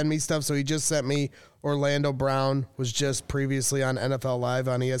continues to send me stuff. So he just sent me Orlando Brown, was just previously on NFL Live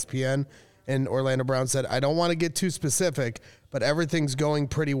on ESPN. And Orlando Brown said, I don't want to get too specific, but everything's going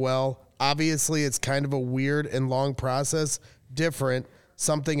pretty well. Obviously, it's kind of a weird and long process, different,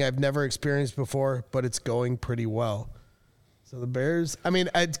 something I've never experienced before, but it's going pretty well. So the Bears,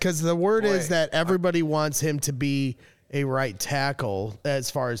 because the word is that everybody wants him to be a right tackle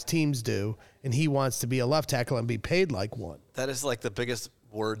as far as teams do, and he wants to be a left tackle and be paid like one. That is like the biggest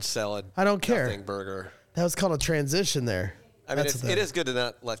word salad. I don't care. Burger. That was called a transition there. I mean, it is good to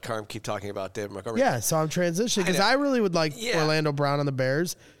not let Carm keep talking about David Montgomery. Yeah, so I'm transitioning because I really would like Orlando Brown on the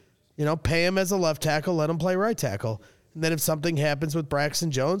Bears. Pay him as a left tackle, let him play right tackle. And then if something happens with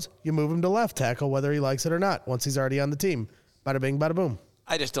Braxton Jones, you move him to left tackle, whether he likes it or not, once he's already on the team. Bada bing, bada boom.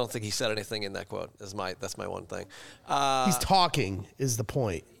 I just don't think he said anything in that quote. That's my one thing. He's talking is the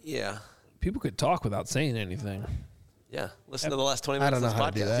point. Yeah. People could talk without saying anything. Yeah. Listen to the last 20 minutes of this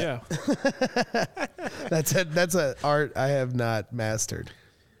podcast. Do that. Yeah. That's an art I have not mastered.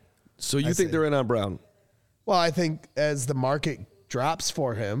 So you think they're in on Brown? Well, I think as the market drops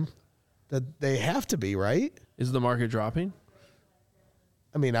for him, that they have to be, right? Is the market dropping?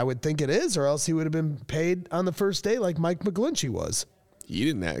 I mean, I would think it is, or else he would have been paid on the first day like Mike McGlinchey was. He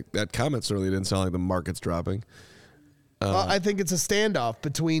didn't. That comment certainly didn't sound like the market's dropping. Well, I think it's a standoff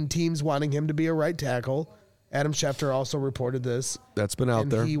between teams wanting him to be a right tackle. Adam Schefter also reported this. That's been out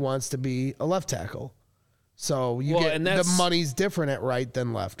there. He wants to be a left tackle. So the money's different at right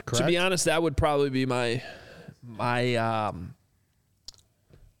than left, correct? To be honest, that would probably be my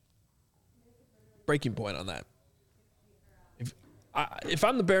breaking point on that. If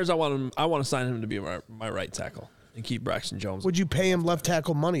I'm the Bears, I want to sign him to be my right tackle and keep Braxton Jones. Would you pay him left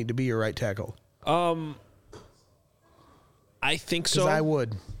tackle money to be your right tackle? I think so. I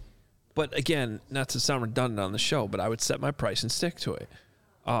would. But again, not to sound redundant on the show, but I would set my price and stick to it.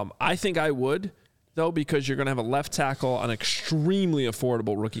 I think I would, though, because you're going to have a left tackle on an extremely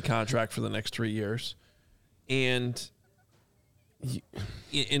affordable rookie contract for the next 3 years. And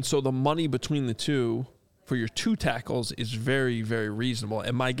so the money between the two for your two tackles is very, very reasonable.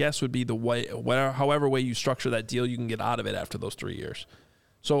 And my guess would be however way you structure that deal, you can get out of it after those 3 years.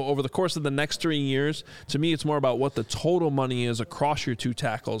 So over the course of the next 3 years, to me, it's more about what the total money is across your two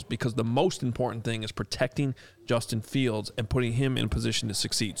tackles, because the most important thing is protecting Justin Fields and putting him in a position to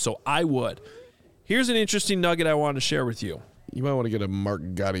succeed. So I would. Here's an interesting nugget I wanted to share with you. You might want to get a Mark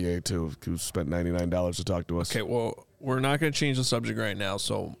Gaudier, too, who spent $99 to talk to us. Okay, well, we're not going to change the subject right now.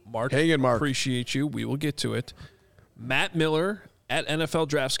 So, Mark, hang in, Mark. Appreciate you. We will get to it. Matt Miller at NFL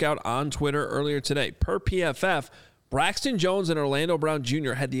Draft Scout on Twitter earlier today. Per PFF, Braxton Jones and Orlando Brown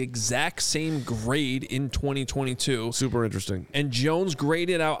Jr. had the exact same grade in 2022. Super interesting. And Jones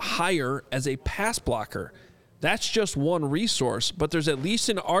graded out higher as a pass blocker. That's just one resource, but there's at least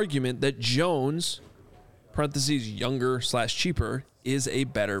an argument that Jones, parentheses younger/cheaper, is a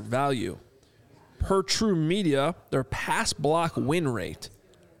better value. Per True Media, their pass block win rate.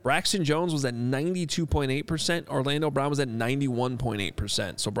 Braxton Jones was at 92.8%. Orlando Brown was at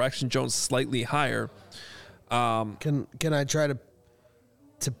 91.8%. So Braxton Jones slightly higher. Can I try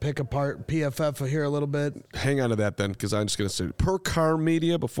to pick apart PFF here a little bit? Hang on to that then, because I'm just going to say, per Car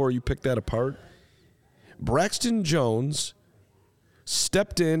Media, before you pick that apart, Braxton Jones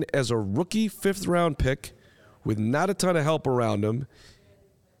stepped in as a rookie 5th-round pick with not a ton of help around him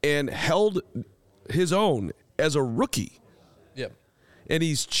and held his own as a rookie. Yep. And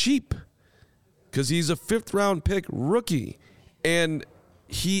he's cheap because he's a 5th-round pick rookie. And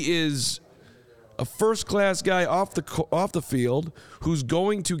he is a first-class guy off the field who's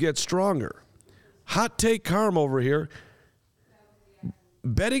going to get stronger. Hot take Carm over here.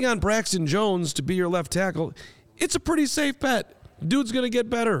 Betting on Braxton Jones to be your left tackle, it's a pretty safe bet. Dude's going to get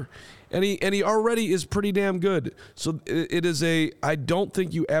better. And he already is pretty damn good. So it is I don't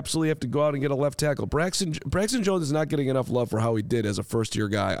think you absolutely have to go out and get a left tackle. Braxton Jones is not getting enough love for how he did as a first-year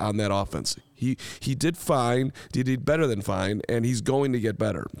guy on that offense. He did fine. He did better than fine, and he's going to get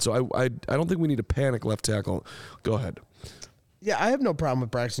better. So I don't think we need to panic left tackle. Go ahead. Yeah, I have no problem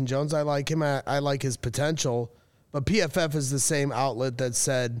with Braxton Jones. I like him. I like his potential. But PFF is the same outlet that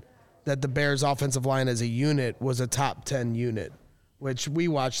said that the Bears' offensive line as a unit was a top 10 unit, which we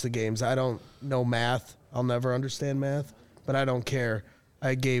watch the games. I don't know math. I'll never understand math, but I don't care.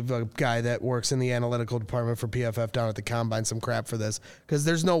 I gave a guy that works in the analytical department for PFF down at the Combine some crap for this because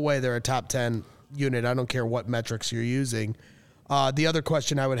there's no way they're a top 10 unit. I don't care what metrics you're using. The other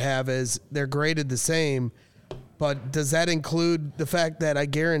question I would have is they're graded the same, but does that include the fact that I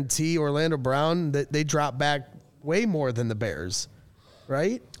guarantee Orlando Brown that they drop back way more than the Bears,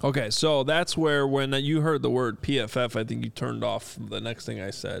 right? Okay, so that's where when you heard the word PFF, I think you turned off the next thing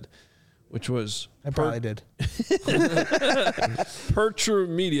I said, which was... I probably did. Per True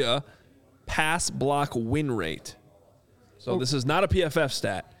Media, pass block win rate. So this is not a PFF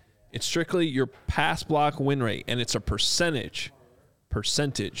stat. It's strictly your pass block win rate, and it's a percentage.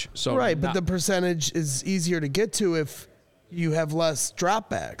 So right, but the percentage is easier to get to if you have less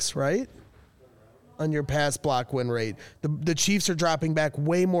dropbacks, right? On your pass block win rate. The Chiefs are dropping back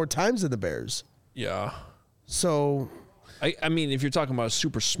way more times than the Bears. Yeah. So... I mean, if you're talking about a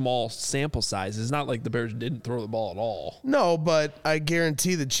super small sample size, it's not like the Bears didn't throw the ball at all. No, but I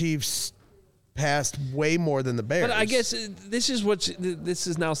guarantee the Chiefs passed way more than the Bears. But I guess this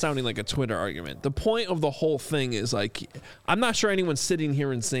is now sounding like a Twitter argument. The point of the whole thing is, like, I'm not sure anyone's sitting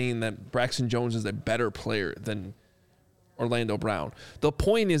here and saying that Braxton Jones is a better player than Orlando Brown. The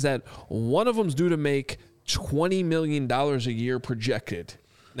point is that one of them's due to make $20 million a year projected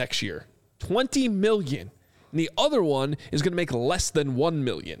next year. $20 million. And the other one is going to make less than $1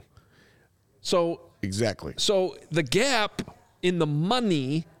 million. So Exactly. So the gap in the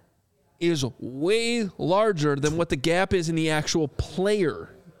money is way larger than what the gap is in the actual player.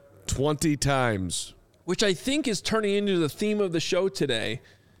 20 times. Which I think is turning into the theme of the show today.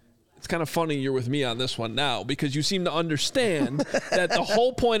 It's kind of funny you're with me on this one now because you seem to understand that the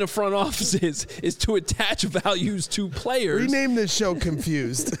whole point of front offices is to attach values to players. Rename this show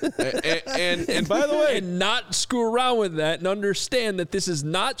Confused. and by the way, and not screw around with that and understand that this is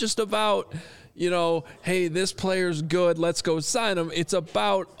not just about, hey, this player's good, let's go sign him. It's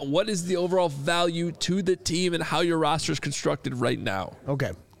about what is the overall value to the team and how your roster is constructed right now.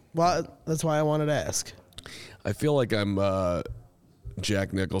 Okay. Well, that's why I wanted to ask. I feel like I'm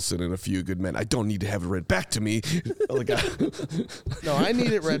Jack Nicholson in A Few Good Men. I don't need to have it read back to me. No, I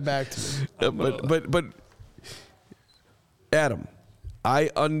need it read back to me. But Adam, I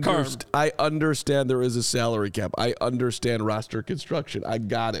understand there is a salary cap. I understand roster construction. I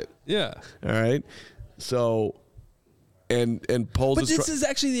got it. Yeah. All right. So, and Poles. But this is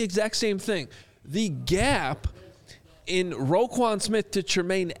actually the exact same thing. The gap in Roquan Smith to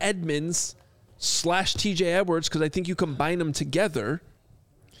Tremaine Edmonds / TJ Edwards, because I think you combine them together.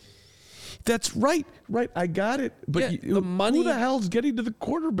 That's right. Right. I got it. But the money. Who the hell's getting to the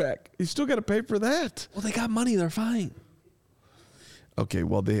quarterback? You still got to pay for that. Well, they got money. They're fine. Okay.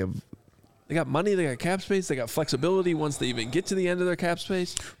 Well, they got money. They got cap space. They got flexibility once they even get to the end of their cap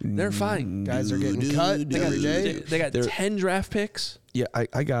space. They're fine. Guys are getting cut every day. They got 10 draft picks. Yeah,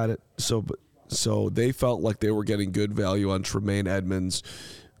 I got it. So they felt like they were getting good value on Tremaine Edmonds,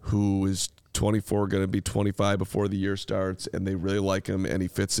 who is 24, going to be 25 before the year starts, and they really like him, and he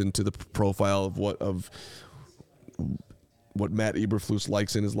fits into the profile of what Matt Eberflus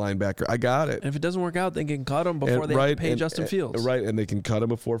likes in his linebacker. I got it. And if it doesn't work out, they can cut him before they have to pay Justin Fields. Right, and they can cut him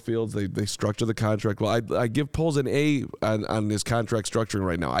before Fields. They structure the contract well. I give Poles an A on his contract structuring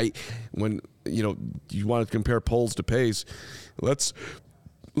right now. When you want to compare Poles to Pace, let's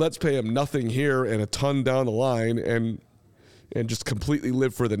pay him nothing here and a ton down the line and just completely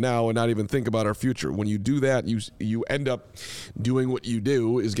live for the now and not even think about our future. When you do that, you end up doing what you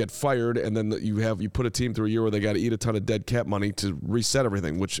do is get fired, and then you put a team through a year where they got to eat a ton of dead cap money to reset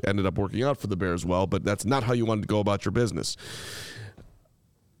everything, which ended up working out for the Bears well, but that's not how you wanted to go about your business.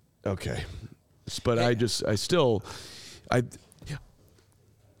 Okay. But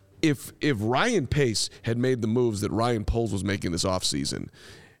if Ryan Pace had made the moves that Ryan Poles was making this offseason,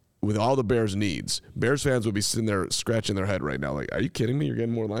 with all the Bears' needs, Bears fans would be sitting there scratching their head right now. Like, are you kidding me? You're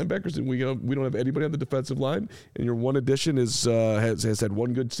getting more linebackers, and we don't have anybody on the defensive line, and your one addition has had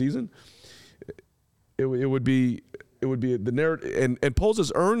one good season. It would be the narrative, and Poles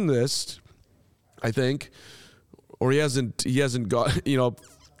has earned this, I think, or he hasn't got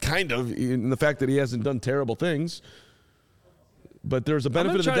kind of in the fact that he hasn't done terrible things. But there's a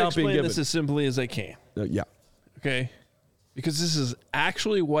benefit of the doubt being given. I'm going to explain this as simply as I can. Yeah. Okay. Because this is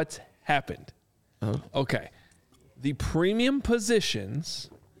actually what's happened. Uh-huh. Okay. The premium positions,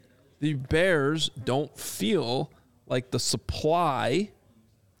 the Bears don't feel like the supply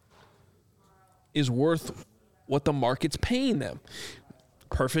is worth what the market's paying them.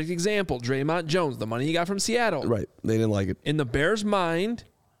 Perfect example, Draymond Jones, the money he got from Seattle. Right. They didn't like it. In the Bears' mind,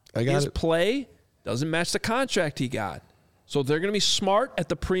 his play doesn't match the contract he got. So they're going to be smart at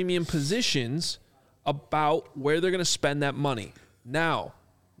the premium positions about where they're going to spend that money. Now,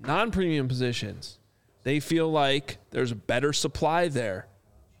 non-premium positions, they feel like there's a better supply there,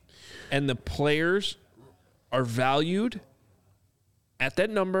 and the players are valued at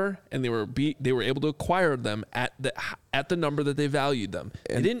that number, and they were able to acquire them at the number that they valued them.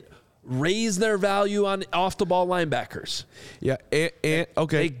 They didn't raise their value on off the ball linebackers. Yeah, and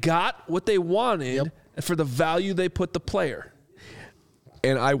okay, they got what they wanted for the value they put the player.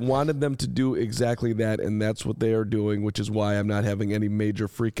 And I wanted them to do exactly that, and that's what they are doing, which is why I'm not having any major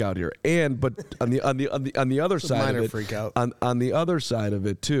freak out here. But on the other side of it, freak out. On the other side of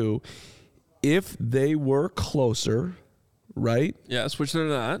it too, if they were closer, right? Yes, which they're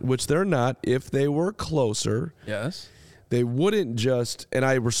not. Which they're not. If they were closer, yes, they wouldn't just. And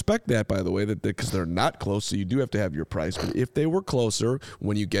I respect that, by the way, that because they're not close, so you do have to have your price. But if they were closer,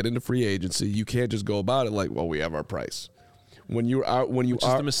 when you get into free agency, you can't just go about it like, well, we have our price. Which is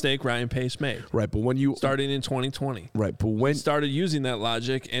the mistake Ryan Pace made. Right, but when you starting in 2020. Right, but when he started using that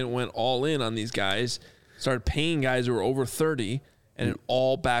logic and went all in on these guys, started paying guys who were over 30, and it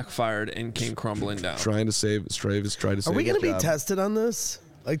all backfired and came crumbling down. Trying to save Stravis, trying to save. Are we going to be tested on this?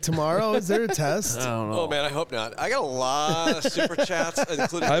 Like tomorrow, is there a test? I don't know. Oh man, I hope not. I got a lot of super chats,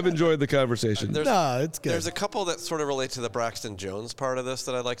 including. I've enjoyed the conversation. It's good. There's a couple that sort of relate to the Braxton Jones part of this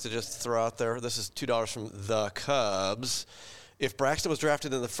that I'd like to just throw out there. This is $2 from the Cubs. If Braxton was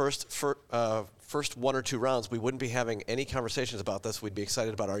drafted in the first one or two rounds, we wouldn't be having any conversations about this. We'd be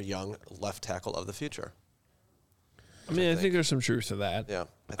excited about our young left tackle of the future. I think there's some truth to that. Yeah.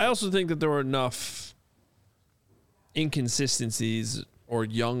 I also think that there were enough inconsistencies or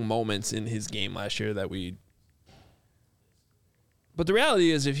young moments in his game last year that we. But the reality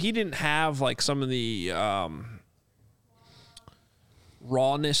is, if he didn't have like some of the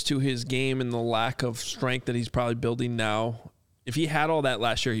rawness to his game and the lack of strength that he's probably building now. If he had all that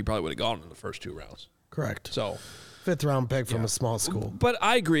last year, he probably would have gone in the first two rounds. Correct. So, 5th round pick from a small school. But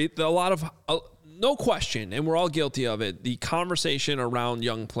I agree that a lot of, no question, and we're all guilty of it, the conversation around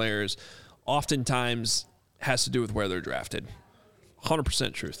young players oftentimes has to do with where they're drafted.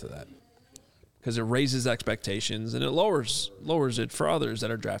 100% truth to that. Because it raises expectations and it lowers it for others that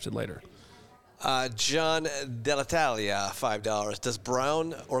are drafted later. John Delatalia, $5. Does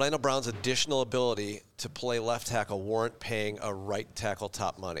Orlando Brown's additional ability to play left tackle warrant paying a right tackle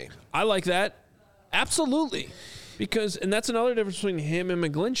top money? I like that. Absolutely. And that's another difference between him and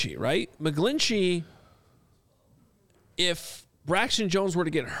McGlinchey, right? McGlinchey, if Braxton Jones were to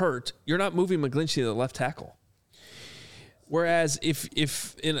get hurt, you're not moving McGlinchey to the left tackle. Whereas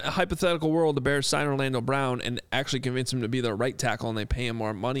if in a hypothetical world, the Bears sign Orlando Brown and actually convince him to be their right tackle and they pay him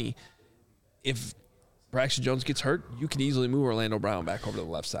more money, if Braxton Jones gets hurt, you can easily move Orlando Brown back over to the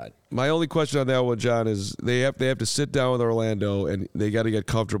left side. My only question on that one, John, is they have to sit down with Orlando and they got to get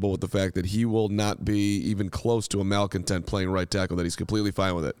comfortable with the fact that he will not be even close to a malcontent playing right tackle, that he's completely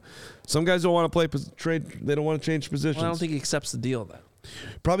fine with it. Some guys don't want to trade. They don't want to change positions. Well, I don't think he accepts the deal then.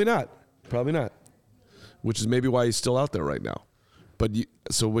 Probably not. Which is maybe why he's still out there right now. But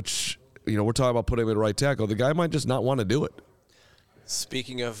we're talking about putting him at right tackle. The guy might just not want to do it.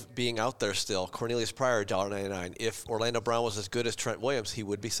 Speaking of being out there still, Cornelius Pryor, $1.99. If Orlando Brown was as good as Trent Williams, he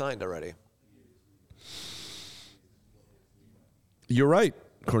would be signed already. You're right,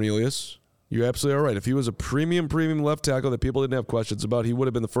 Cornelius. You absolutely are right. If he was a premium left tackle that people didn't have questions about, he would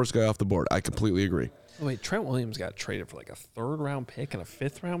have been the first guy off the board. I completely agree. Oh, wait, Trent Williams got traded for like a 3rd-round pick and a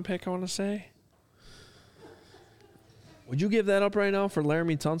 5th-round pick, I want to say. Would you give that up right now for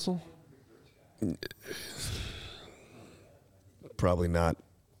Laramie Tunsil? Probably not.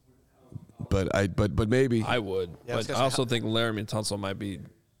 But maybe. I would. Yeah, but I also think Laramie Tunsil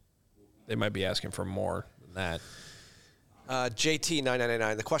might be asking for more than that. JT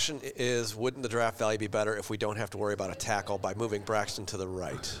 999. The question is, wouldn't the draft value be better if we don't have to worry about a tackle by moving Braxton to the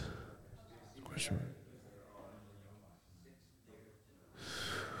right? The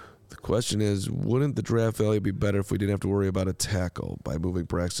question is, wouldn't the draft value be better if we didn't have to worry about a tackle by moving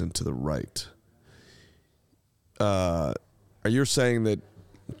Braxton to the right? Are you saying that,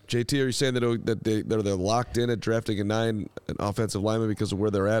 JT, are you saying that they're locked in at drafting an offensive lineman because of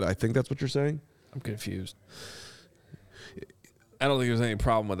where they're at? I think that's what you're saying. I'm confused. I don't think there's any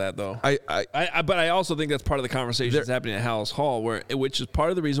problem with that, though. But I also think that's part of the conversation that's happening at Hallis Hall, which is part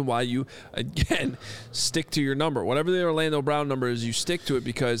of the reason why you, again, stick to your number. Whatever the Orlando Brown number is, you stick to it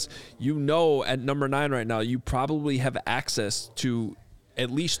because at number 9 right now, you probably have access to at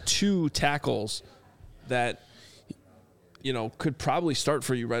least 2 tackles that, could probably start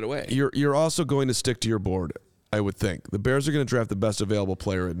for you right away. You're also going to stick to your board, I would think. The Bears are going to draft the best available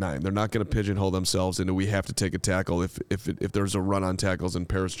player at 9. They're not going to pigeonhole themselves into we have to take a tackle if there's a run on tackles and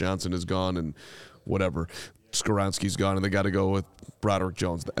Paris Johnson is gone and whatever. Skoronski's gone and they got to go with Broderick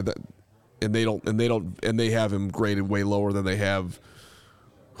Jones. And they have him graded way lower than they have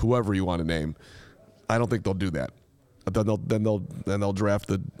whoever you want to name. I don't think they'll do that. Then they'll draft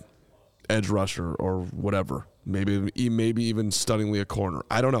the edge rusher or whatever. Maybe even stunningly a corner.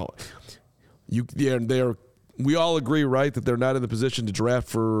 I don't know. We all agree, right, that they're not in the position to draft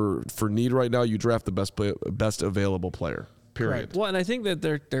for need right now. You draft the best available player. Period. Right. Well, and I think that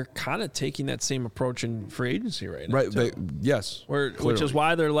they're kind of taking that same approach in free agency right now. Right. Yes. Which is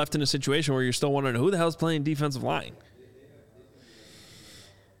why they're left in a situation where you're still wondering who the hell's playing defensive line.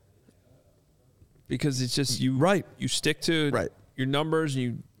 Because it's just you stick to your numbers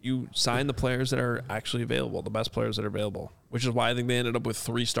and you sign the players that are actually available, the best players that are available. Which is why I think they ended up with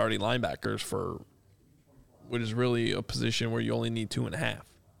 3 starting linebackers for which is really a position where you only need 2.5.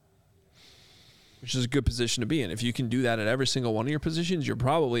 Which is a good position to be in. If you can do that at every single one of your positions, you're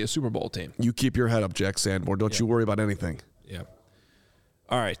probably a Super Bowl team. You keep your head up, Jack Sanborn. Don't you worry about anything. Yeah.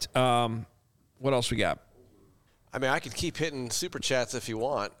 All right. What else we got? I mean, I could keep hitting super chats if you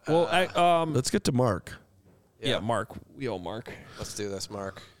want. Well, let's get to Mark. Yeah, Mark. We owe Mark. Let's do this,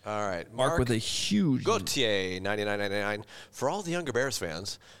 Mark. All right. Mark with a huge... Gautier, 99.99. For all the younger Bears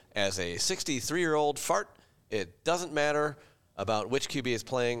fans, as a 63-year-old fart, it doesn't matter about which QB is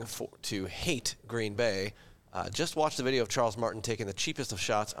playing to hate Green Bay. Just watch the video of Charles Martin taking the cheapest of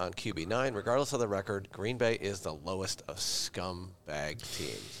shots on QB9. Regardless of the record, Green Bay is the lowest of scumbag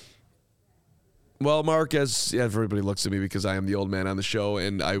teams. Well, Mark, as everybody looks at me because I am the old man on the show,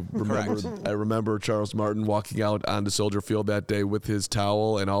 and I remember Charles Martin walking out onto Soldier Field that day with his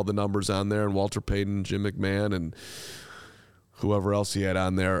towel and all the numbers on there, and Walter Payton, Jim McMahon, and whoever else he had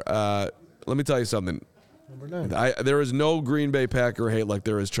on there. Let me tell you something. Number 9. There is no Green Bay Packer hate like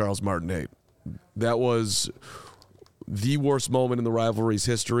there is Charles Martin hate. That was the worst moment in the rivalry's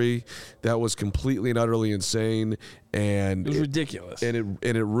history. That was completely and utterly insane, and it was ridiculous. And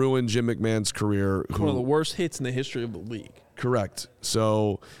it ruined Jim McMahon's career. One of the worst hits in the history of the league. Correct.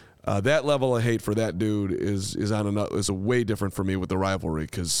 So that level of hate for that dude is a way different for me with the rivalry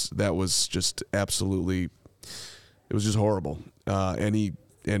because that was just absolutely, it was just horrible.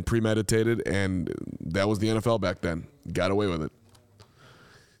 And premeditated, and that was the NFL back then. Got away with it.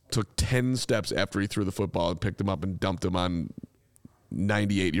 Took 10 steps after he threw the football and picked him up and dumped him on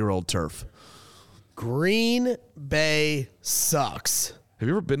 98-year-old turf. Green Bay sucks. Have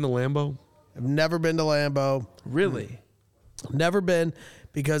you ever been to Lambeau? I've never been to Lambeau. Really? Never been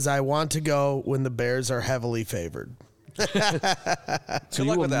because I want to go when the Bears are heavily favored. Good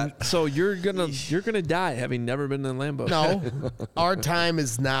luck with that. So you're gonna die having never been to Lambeau. No, our time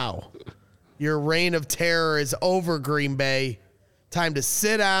is now. Your reign of terror is over, Green Bay. Time to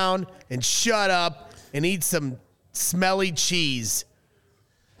sit down and shut up and eat some smelly cheese.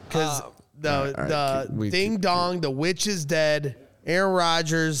 Because the ding dong, the witch is dead. Aaron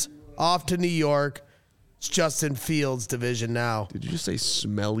Rodgers off to New York. It's Justin Fields' division now. Did you just say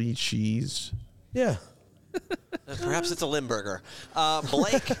smelly cheese? Yeah. Perhaps it's a Limburger.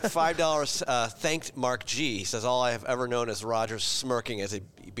 Blake, $5, thanked Mark G. He says, all I have ever known is Rodgers smirking as he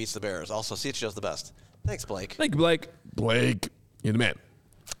beats the Bears. Also, CHGO's the best. Thanks, Blake. Thank you, Blake. Blake, you're the man.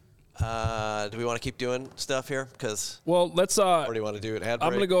 Do we want to keep doing stuff here? Well, let's. Or do you want to do an ad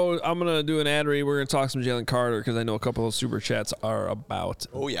break? I'm gonna do an ad read. We're gonna talk some Jalen Carter because I know a couple of super chats are about.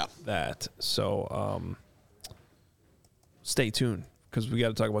 Oh yeah. That. So stay tuned because we got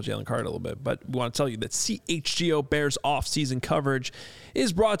to talk about Jalen Carter a little bit. But we want to tell you that CHGO Bears off-season coverage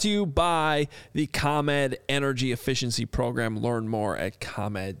is brought to you by the ComEd Energy Efficiency Program. Learn more at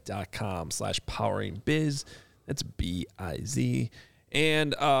comed.com/poweringbiz. That's BIZ.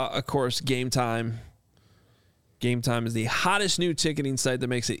 And, of course, Game Time. Game Time is the hottest new ticketing site that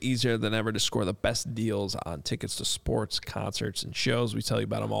makes it easier than ever to score the best deals on tickets to sports, concerts, and shows. We tell you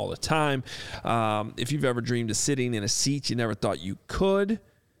about them all the time. If you've ever dreamed of sitting in a seat you never thought you could,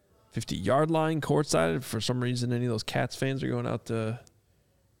 50-yard line, courtside, for some reason any of those Cats fans are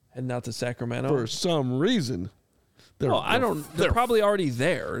heading out to Sacramento. For some reason. They're probably already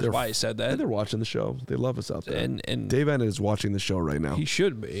there, is why I said that. And they're watching the show. They love us out there. And Dave Enna is watching the show right now. He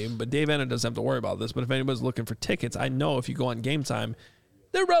should be, but Dave Enna doesn't have to worry about this. But if anybody's looking for tickets, I know if you go on Game Time,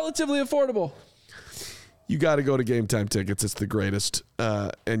 they're relatively affordable. You got to go to Game Time tickets. It's the greatest.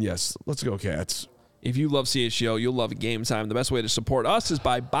 And yes, let's go Cats. If you love CHGO, you'll love Game Time. The best way to support us is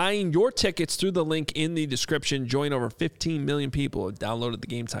by buying your tickets through the link in the description. Join over 15 million people who have downloaded the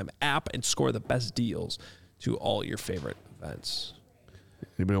Game Time app and score the best deals to all your favorite events.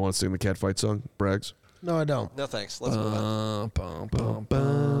 Anybody want to sing the cat fight song, Braggs? No, I don't. No, thanks. Let's move on.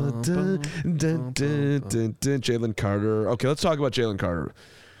 Jalen Carter. Okay, let's talk about Jalen Carter.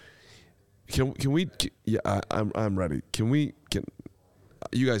 Can we? Yeah, I'm ready. Can you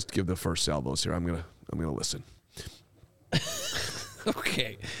guys give the first salvos here? I'm gonna listen.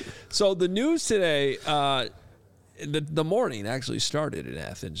 Okay, so the news today. The morning actually started in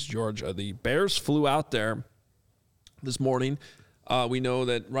Athens, Georgia. The Bears flew out there this morning. We know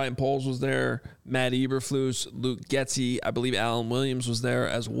that Ryan Poles was there, Matt Eberflus, Luke Getsy, I believe Alan Williams was there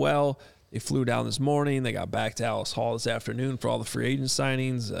as well. They flew down this morning. They got back to Alice Hall this afternoon for all the free agent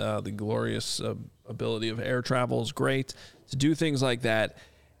signings. The glorious ability of air travel is great to do things like that.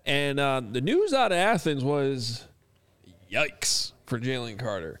 And the news out of Athens was, yikes, for Jalen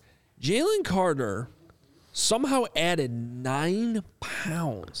Carter. Jalen Carter somehow added 9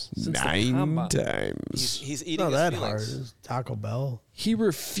 pounds since the combine. times. He's eating Not his that feelings. hard. It's Taco Bell. He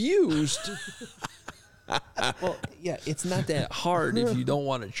refused. Well, yeah, it's not that hard if you don't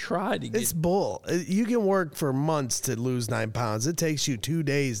want to try to get. It's bull. You can work for months to lose 9 pounds. It takes you 2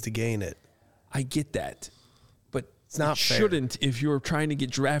 days to gain it. I get that, but It's not it fair. shouldn't if you're trying to get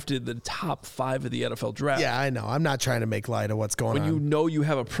drafted in the top 5 of the NFL draft. Yeah, I know. I'm not trying to make light of what's going When on. you know you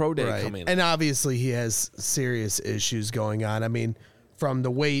have a pro day coming. And obviously he has serious issues going on. I mean, from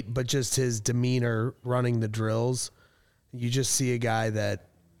the weight, but just his demeanor running the drills. You just see a guy that,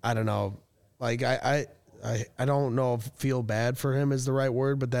 I don't know, like I don't know if feel bad for him is the right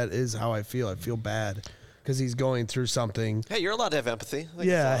word, but that is how I feel. I feel bad because he's going through something. Hey, you're allowed to have empathy.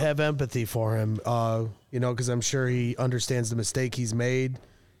 Yeah, I have empathy for him, because I'm sure he understands the mistake he's made,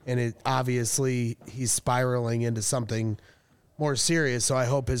 and it obviously he's spiraling into something more serious. So I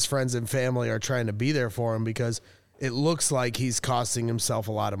hope his friends and family are trying to be there for him because it looks like he's costing himself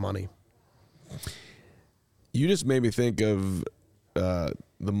a lot of money. You just made me think of the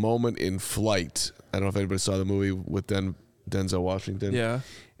moment in Flight. I don't know if anybody saw the movie with Denzel Washington. Yeah.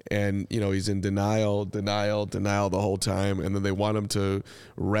 And, he's in denial the whole time. And then they want him to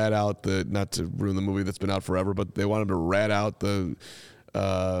rat out not to ruin the movie that's been out forever, but they want him to rat out the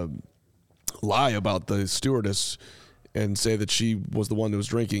lie about the stewardess and say that she was the one who was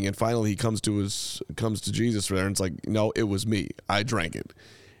drinking. And finally he comes to Jesus for there. And it's like, no, it was me. I drank it.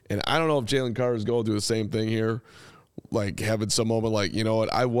 And I don't know if Jalen Carter is going through the same thing here. Like having some moment like, you know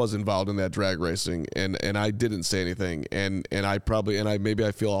what, I was involved in that drag racing and I didn't say anything. And I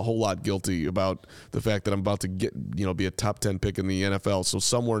feel a whole lot guilty about the fact that I'm about to get, be a top 10 pick in the NFL. So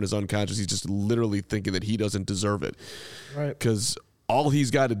somewhere in his unconscious, he's just literally thinking that he doesn't deserve it. Right. Because all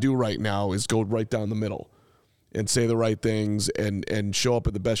he's got to do right now is go right down the middle and say the right things and show up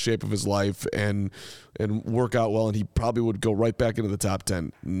in the best shape of his life and work out well, and he probably would go right back into the top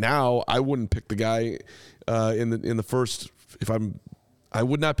 10. Now, I wouldn't pick the guy in the first. I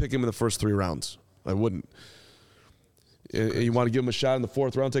would not pick him in the first 3 rounds. I wouldn't. You want to give him a shot in the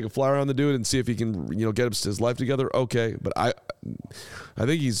 4th round, take a flyer on the dude, and see if he can get his life together. Okay, but I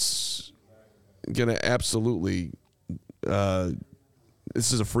think he's gonna absolutely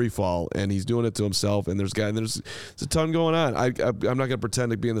this is a free fall, and he's doing it to himself. And there's a ton going on. I'm not going to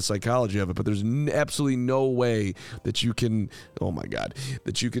pretend to be in the psychology of it, but there's absolutely no way that you can. Oh my God,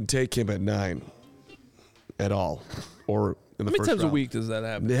 that you can take him at 9 at all, or in the How many first times round. a week does that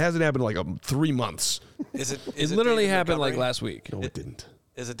happen? It hasn't happened in like 3 months. It literally David happened like Montgomery? last week. No, it didn't.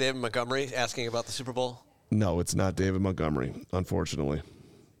 Is it David Montgomery asking about the Super Bowl? No, it's not David Montgomery, unfortunately.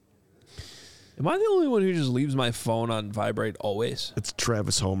 Am I the only one who just leaves my phone on vibrate always? It's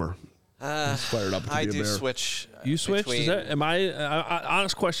Travis Homer. He's fired up to I be a do Bear. switch. You switched? Is between- that? Am I?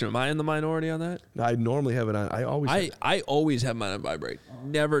 Honest question. Am I in the minority on that? I normally have it on. I always have mine on vibrate.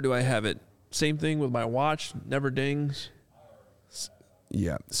 Never do I have it. Same thing with my watch. Never dings.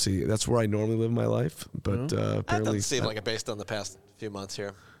 Yeah, see, that's where I normally live my life, but That apparently. doesn't seem like it based on the past few months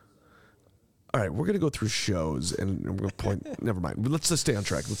here. All right, we're gonna go through shows, and we're gonna point. Never mind. Let's just stay on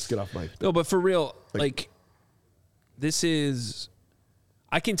track. Let's get off my. No, but for real, like this is.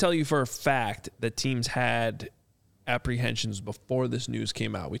 I can tell you for a fact that teams had apprehensions before this news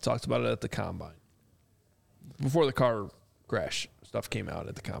came out. We talked about it at the combine. Before the car crash stuff came out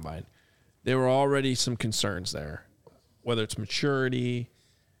at the combine, there were already some concerns there, whether it's maturity,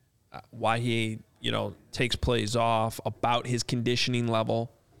 why he, takes plays off, about his conditioning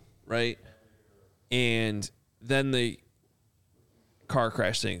level, right? And then the car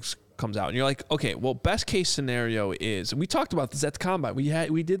crash things comes out, and you're like, okay, well, best case scenario is, and we talked about this at the combine.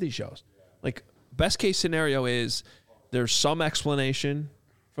 We did these shows. Like, best case scenario is there's some explanation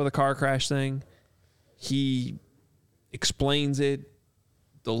for the car crash thing. He explains it.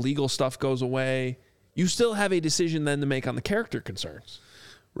 The legal stuff goes away. You still have a decision then to make on the character concerns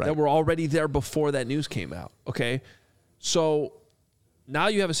that were already there before that news came out. Okay, so now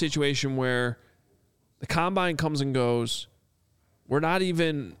you have a situation where the combine comes and goes. We're not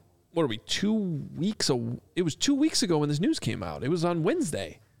even. What are we, 2 weeks? It was 2 weeks ago when this news came out. It was on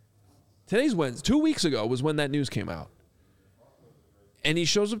Wednesday. Today's Wednesday. 2 weeks ago was when that news came out. And he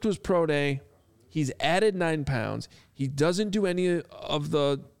shows up to his pro day. He's added 9 pounds. He doesn't do any of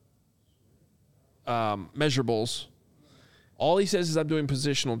the measurables. All he says is, I'm doing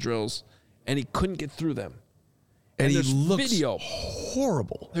positional drills. And he couldn't get through them. And he there's looks video.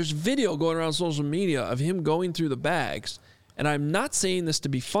 horrible. There's video going around social media of him going through the bags. And I'm not saying this to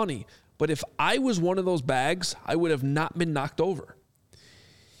be funny, but if I was one of those bags, I would have not been knocked over.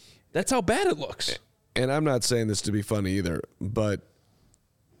 That's how bad it looks. And I'm not saying this to be funny either, but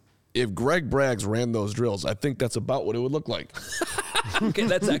if Greg Braggs ran those drills, I think that's about what it would look like. Okay,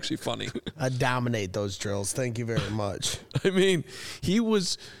 that's actually funny. I dominate those drills. Thank you very much. I mean,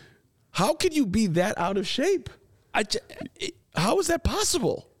 how could you be that out of shape? How is that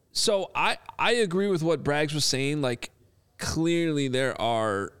possible? So I agree with what Braggs was saying. Like, clearly there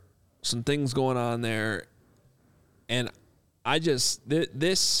are some things going on there. And I just,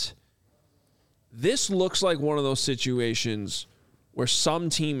 this looks like one of those situations where some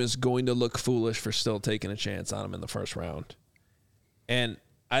team is going to look foolish for still taking a chance on him in the first round. And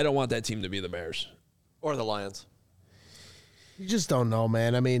I don't want that team to be the Bears. Or the Lions. You just don't know,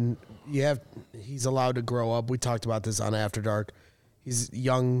 man. I mean, he's allowed to grow up. We talked about this on After Dark. He's a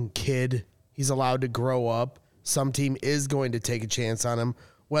young kid. He's allowed to grow up. Some team is going to take a chance on him.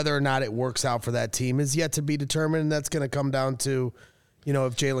 Whether or not it works out for that team is yet to be determined, and that's going to come down to,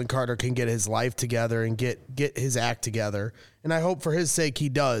 if Jalen Carter can get his life together and get his act together. And I hope for his sake he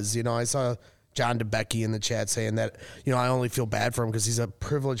does. I saw John DeBecky in the chat saying that, I only feel bad for him because he's a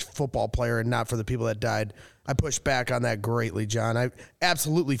privileged football player and not for the people that died. I push back on that greatly, John. I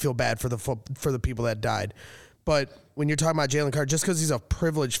absolutely feel bad for the people that died. But when you're talking about Jalen Carter, just because he's a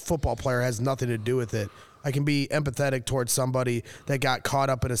privileged football player has nothing to do with it. I can be empathetic towards somebody that got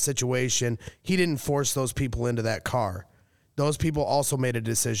caught up in a situation. He didn't force those people into that car. Those people also made a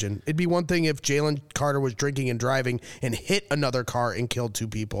decision. It'd be one thing if Jalen Carter was drinking and driving and hit another car and killed 2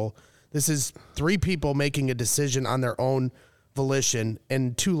 people. This is 3 people making a decision on their own volition,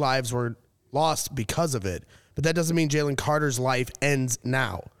 and 2 lives were lost because of it. But that doesn't mean Jalen Carter's life ends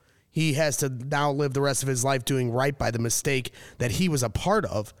now. He has to now live the rest of his life doing right by the mistake that he was a part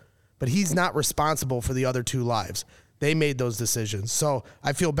of. But he's not responsible for the other 2 lives. They made those decisions. So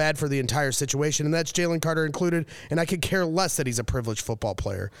I feel bad for the entire situation, and that's Jalen Carter included, and I could care less that he's a privileged football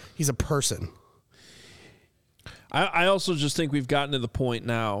player. He's a person. I also just think we've gotten to the point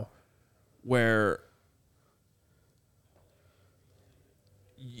now where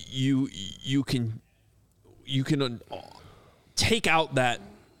you can take out that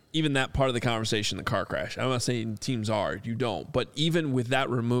part of the conversation, the car crash. I'm not saying teams you don't, but even with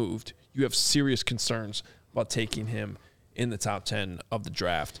that removed, you have serious concerns about taking him in the top 10 of the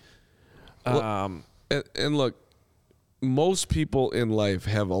draft. And look, most people in life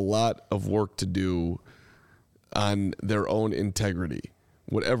have a lot of work to do on their own integrity,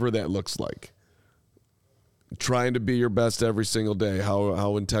 whatever that looks like. Trying to be your best every single day. How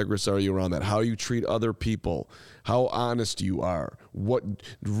integrous are you around that? How you treat other people. How honest you are.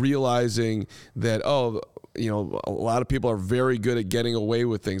 Realizing that, a lot of people are very good at getting away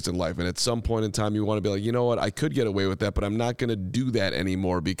with things in life. And at some point in time, you want to be like, you know what? I could get away with that, but I'm not going to do that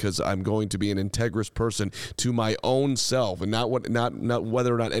anymore because I'm going to be an integrous person to my own self and not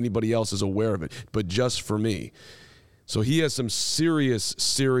whether or not anybody else is aware of it, but just for me. So he has some serious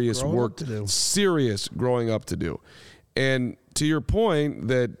work to do. Serious growing up to do. And to your point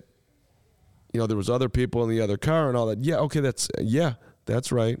that, there was other people in the other car and all that. Yeah, okay,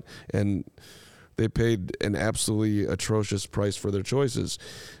 that's right. And they paid an absolutely atrocious price for their choices.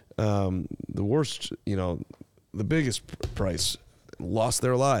 The worst, the biggest price, lost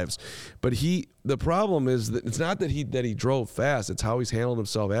their lives. But the problem is that it's not that he drove fast, it's how he's handled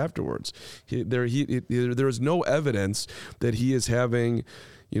himself afterwards. There is no evidence that he is having,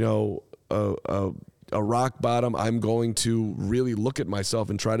 a rock bottom. I'm going to really look at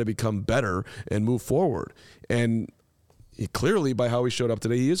myself and try to become better and move forward. And clearly, by how he showed up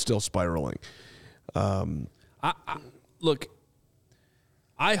today, he is still spiraling. Look,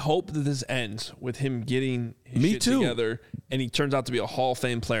 I hope that this ends with him getting his shit together and he turns out to be a Hall of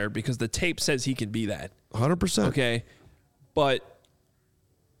Fame player because the tape says he can be that. 100%. Okay. But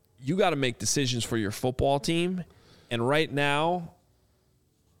you got to make decisions for your football team. And right now,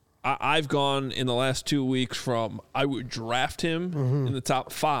 I've gone in the last 2 weeks from I would draft him in the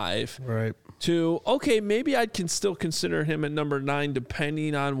top 5 right, to, okay, maybe I can still consider him at number 9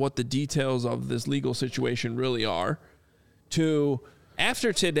 depending on what the details of this legal situation really are, to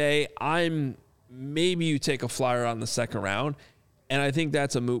after today, maybe you take a flyer on the second round, and I think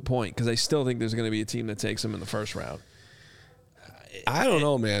that's a moot point because I still think there's going to be a team that takes him in the first round. I don't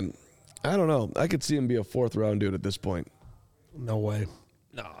know, man. I don't know. I could see him be a 4th round dude at this point. No way.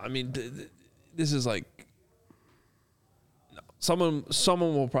 No, I mean, this is like someone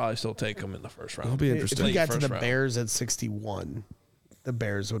will probably still take him in the first round. It'll be interesting. If he got to the Bears at 61, the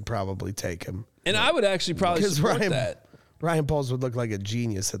Bears would probably take him. And I would actually probably support that. Ryan Poles would look like a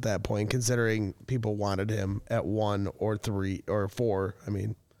genius at that point, considering people wanted him at 1 or 3 or 4. I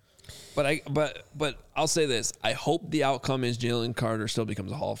mean, but I'll say this: I hope the outcome is Jalen Carter still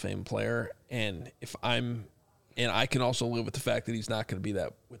becomes a Hall of Fame player, and I can also live with the fact that he's not going to be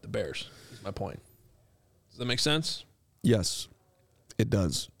that with the Bears. Is my point. Does that make sense? Yes, it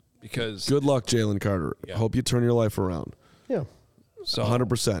does. Because good luck, Jalen Carter. Yeah. Hope you turn your life around. yeah, so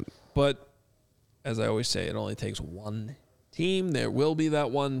 100%. But as I always say, it only takes one team. There will be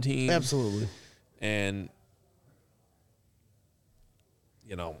that one team. absolutely. And,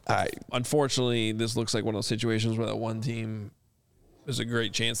 unfortunately, this looks like one of those situations where that one team, there's a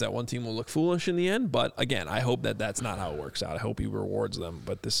great chance that one team will look foolish in the end. But, again, I hope that that's not how it works out. I hope he rewards them.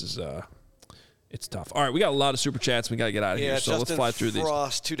 But this is it's tough. All right, we got a lot of super chats. We got to get out of here. So let's fly through these.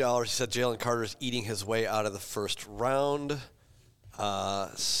 Frost, $2. He said Jalen Carter is eating his way out of the first round.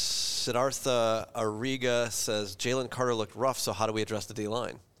 Siddhartha Ariga says Jalen Carter looked rough, so how do we address the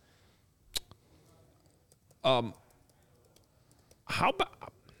D-line? How about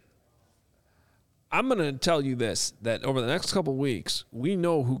I'm going to tell you this, that over the next couple of weeks, we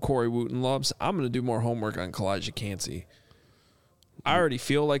know who Corey Wooten loves. I'm going to do more homework on Kalijah Kancey. I already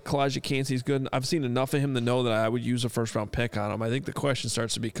feel like Kalijah Kancey's good. I've seen enough of him to know that I would use a first-round pick on him. I think the question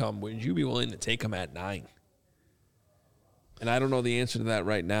starts to become, would you be willing to take him at 9? And I don't know the answer to that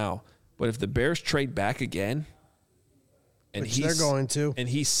right now. But if the Bears trade back again, and they're going to, and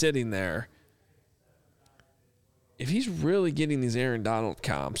he's sitting there, if he's really getting these Aaron Donald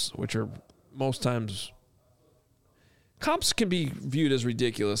comps, which are most times comps can be viewed as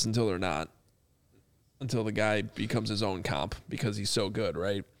ridiculous until they're not, until the guy becomes his own comp because he's so good,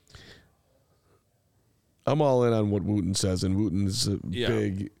 right? I'm all in on what Wooten says, and Wooten's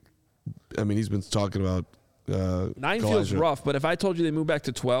big. I mean, he's been talking about 9 feels rough, but if I told you they moved back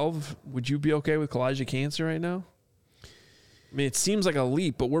to 12, would you be okay with Kalijah Kancey right now? I mean, it seems like a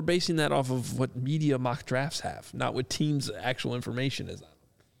leap, but we're basing that off of what media mock drafts have, not what teams' actual information is on.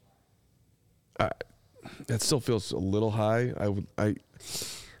 That still feels a little high.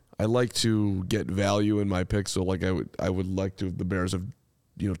 I like to get value in my picks, so like I would like to, if the Bears have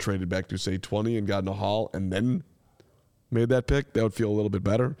traded back to say 20 and gotten a haul and then made that pick, that would feel a little bit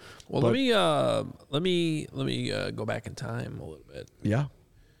better. Well, let me go back in time a little bit. Yeah,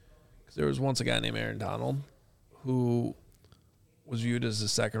 because there was once a guy named Aaron Donald who was viewed as a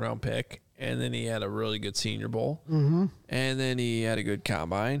second-round pick, and then he had a really good Senior Bowl, and then he had a good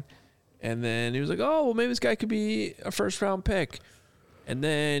combine, And then he was like, oh, well, maybe this guy could be a first-round pick. And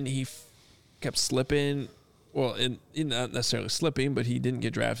then he kept slipping. Well, not necessarily slipping, but he didn't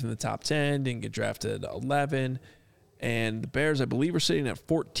get drafted in the top 10, didn't get drafted at 11. And the Bears, I believe, were sitting at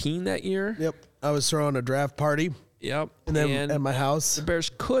 14 that year. Yep. I was throwing a draft party. Yep. And then at my house. The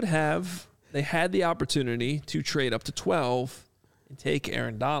Bears they had the opportunity to trade up to 12 and take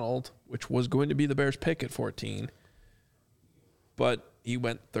Aaron Donald, which was going to be the Bears' pick at 14. But he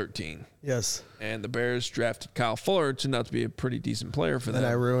went 13. Yes. And the Bears drafted Kyle Fuller, turned out to be a pretty decent player for them.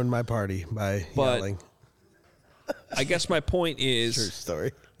 And I ruined my party by yelling. I guess my point is, true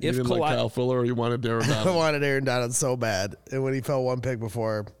story. You didn't like Kyle Fuller, or you wanted Aaron Donald? I wanted Aaron Donald so bad. And when he fell one pick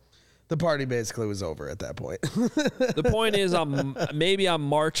before, the party basically was over at that point. The point is, maybe on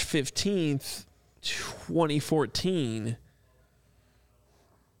March 15th, 2014,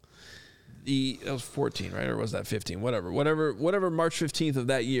 that was 14, right? Or was that 15? Whatever, March 15th of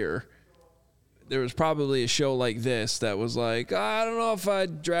that year, there was probably a show like this that was like, I don't know if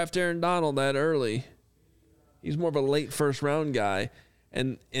I'd draft Aaron Donald that early. He's more of a late first-round guy.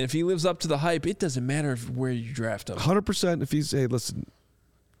 And if he lives up to the hype, it doesn't matter where you draft him. 100%. If he's, hey, listen,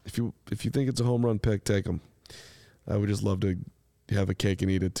 if you think it's a home run pick, take him. I would just love to have a cake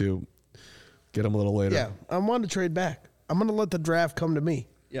and eat it too. Get him a little later. Yeah, I want to trade back. I'm going to let the draft come to me.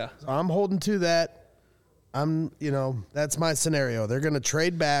 Yeah. So I'm holding to that. That's my scenario. They're going to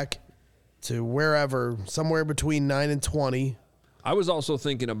trade back to wherever, somewhere between 9 and 20. I was also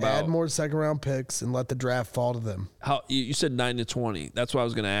thinking about add more second round picks and let the draft fall to them. How you said 9 to 20. That's what I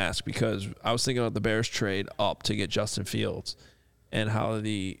was going to ask, because I was thinking about the Bears trade up to get Justin Fields and how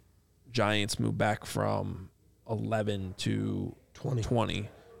the Giants moved back from 11 to 20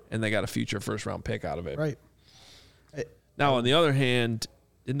 and they got a future first round pick out of it. Right. Now, on the other hand,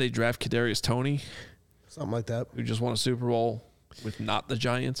 didn't they draft Kadarius Toney? Something like that. Who just won a Super Bowl with not the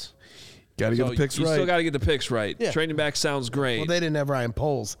Giants? Got to get the picks right. You still got to get the picks right. Yeah. Trading back sounds great. Well, they didn't have Ryan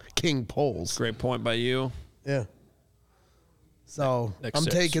Poles. King Poles. Great point by you. Yeah. So I'm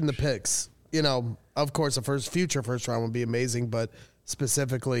taking the picks. Of course, a future first round would be amazing, but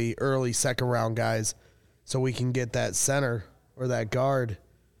specifically early second round guys, so we can get that center or that guard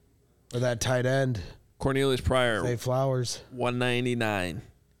or that tight end. Cornelius Pryor, Zay Flowers, 199.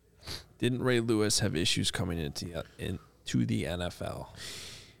 Didn't Ray Lewis have issues coming into the NFL?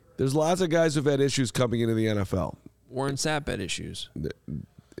 There's lots of guys who've had issues coming into the NFL. Warren Sapp had issues.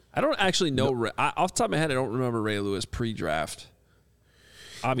 I don't actually know. Off the top of my head, I don't remember Ray Lewis pre-draft.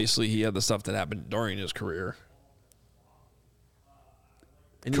 Obviously, he had the stuff that happened during his career.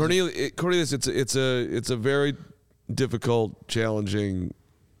 And Cornelius, it's a very difficult, challenging.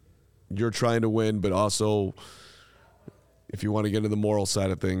 You're trying to win, but also, if you want to get into the moral side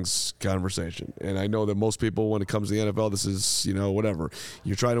of things, conversation. And I know that most people, when it comes to the NFL, this is, whatever.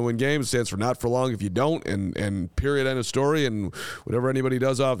 You're trying to win games. It stands for not for long if you don't, and period, end of story. And whatever anybody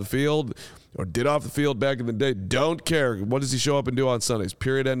does off the field or did off the field back in the day, don't care. What does he show up and do on Sundays?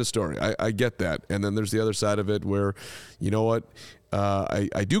 Period, end of story. I get that. And then there's the other side of it where, you know what,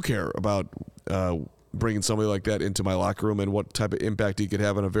 I do care about bringing somebody like that into my locker room and what type of impact he could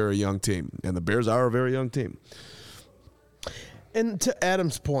have on a very young team. And the Bears are a very young team. And to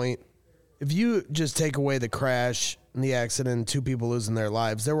Adam's point, if you just take away the crash and the accident and two people losing their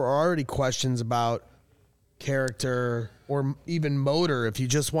lives, there were already questions about character or even motor if you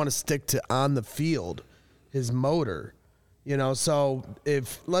just want to stick to on the field, his motor. So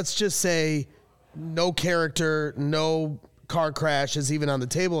if, let's just say, no character, no car crash is even on the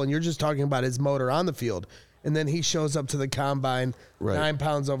table, and you're just talking about his motor on the field, and then he shows up to the combine, 9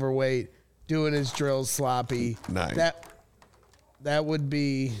 pounds overweight, doing his drills sloppy. 9. That would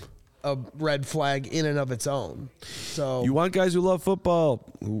be a red flag in and of its own. So you want guys who love football,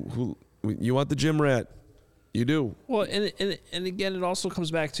 who you want the gym rat. You do. Well, and again, it also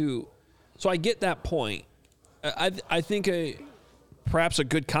comes back to, so I get that point. I think perhaps a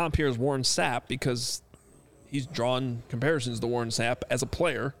good comp here is Warren Sapp, because he's drawn comparisons to Warren Sapp as a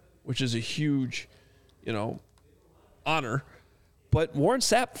player, which is a huge, honor. But Warren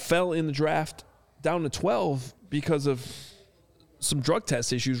Sapp fell in the draft down to 12 because of some drug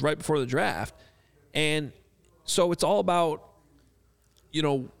test issues right before the draft. And so it's all about,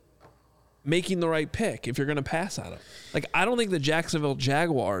 making the right pick if you're going to pass on him. Like, I don't think the Jacksonville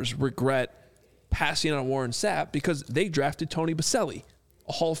Jaguars regret passing on Warren Sapp because they drafted Tony Baselli,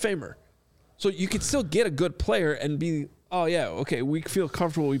 a Hall of Famer. So you could still get a good player and be, oh, yeah, okay, we feel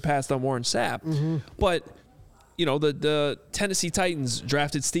comfortable we passed on Warren Sapp. Mm-hmm. But, the Tennessee Titans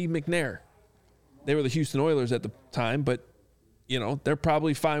drafted Steve McNair. They were the Houston Oilers at the time, but, they're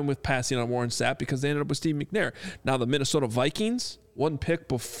probably fine with passing on Warren Sapp because they ended up with Steve McNair. Now, the Minnesota Vikings one pick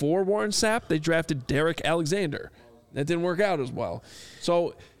before Warren Sapp, they drafted Derek Alexander. That didn't work out as well.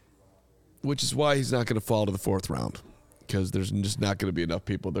 So, which is why he's not going to fall to the 4th round, because there's just not going to be enough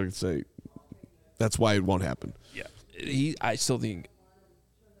people there to say that's why it won't happen. Yeah, I still think.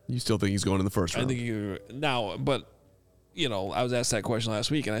 You still think he's going in the 1st round? I think now, but I was asked that question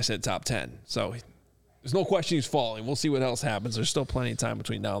last week, and I said top 10. So there's no question he's falling. We'll see what else happens. There's still plenty of time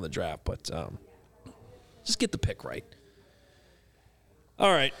between now and the draft, but just get the pick right.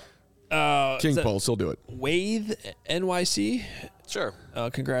 All right. King Pulse, he'll do it. Wade NYC. Sure.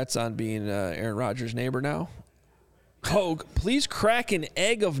 Congrats on being Aaron Rodgers' neighbor now. Hogue, please crack an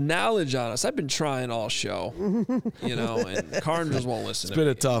egg of knowledge on us. I've been trying all show, and Karn just won't listen.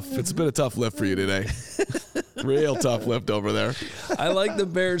 It's been a tough lift for you today. Real tough lift over there. I like the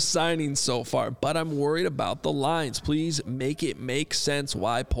Bears signing so far, but I'm worried about the lines. Please make it make sense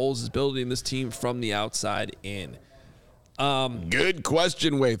why Poles is building this team from the outside in. Good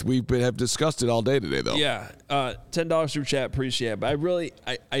question, Waith. We have discussed it all day today, though. Yeah, $10 through chat, appreciate it. But I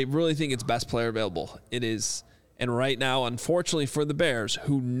really think it's best player available. It is, and right now, unfortunately for the Bears,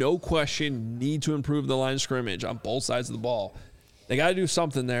 who no question need to improve the line of scrimmage on both sides of the ball, they got to do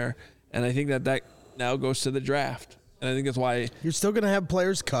something there. And I think that now goes to the draft, and I think that's why you're still going to have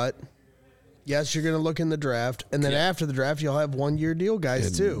players cut. Yes, you're going to look in the draft, and then after the draft, you'll have 1-year deal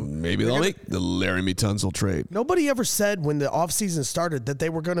guys, too. Maybe they'll make the Laramie Tunsil trade. Nobody ever said when the offseason started that they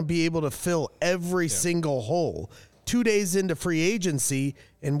were going to be able to fill every single hole. 2 days into free agency,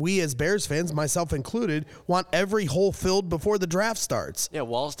 and we as Bears fans, myself included, want every hole filled before the draft starts. Yeah,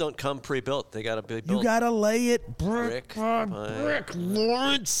 walls don't come pre-built. They got to be built. You got to lay it brick by brick,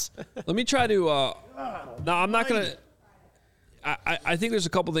 Lawrence. Let me try to no, I'm not going to – I think there's a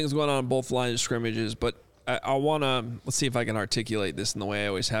couple things going on in both lines of scrimmages, but I want to – let's see if I can articulate this in the way I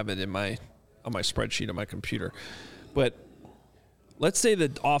always have it on my spreadsheet on my computer. But let's say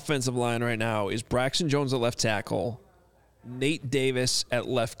the offensive line right now is Braxton Jones at left tackle, Nate Davis at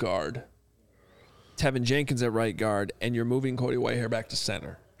left guard, Tevin Jenkins at right guard, and you're moving Cody Whitehair back to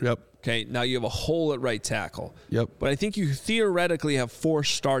center. Yep. Okay, now you have a hole at right tackle. Yep. But I think you theoretically have 4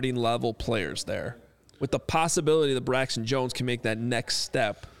 starting level players there, with the possibility that Braxton Jones can make that next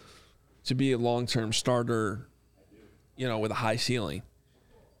step to be a long-term starter, with a high ceiling.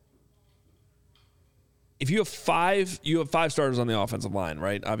 If you have 5 starters on the offensive line,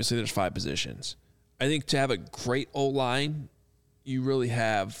 right? Obviously, there's 5 positions. I think to have a great O-line, you really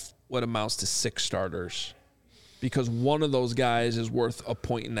have what amounts to 6 starters, because one of those guys is worth 1.5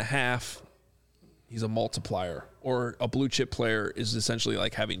 points. He's a multiplier. Or a blue chip player is essentially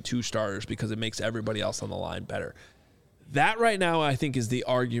like having 2 starters because it makes everybody else on the line better. That right now, I think, is the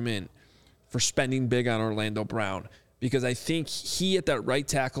argument for spending big on Orlando Brown, because I think he at that right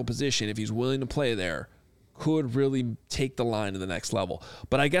tackle position, if he's willing to play there, could really take the line to the next level.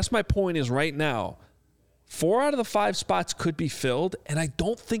 But I guess my point is right now, 4 out of the 5 spots could be filled, and I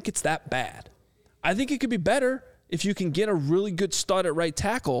don't think it's that bad. I think it could be better if you can get a really good stud at right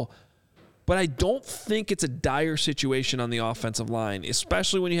tackle, but I don't think it's a dire situation on the offensive line,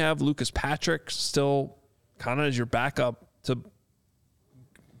 especially when you have Lucas Patrick still kind of as your backup to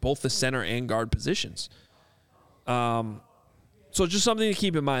both the center and guard positions. So just something to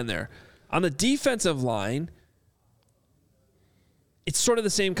keep in mind there. On the defensive line, it's sort of the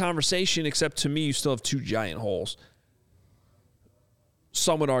same conversation, except to me, you still have 2 giant holes.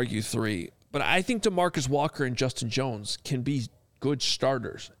 Some would argue 3. But I think DeMarcus Walker and Justin Jones can be good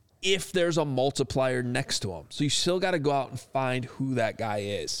starters if there's a multiplier next to them. So you still got to go out and find who that guy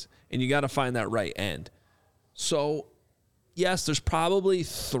is. And you got to find that right end. So, yes, there's probably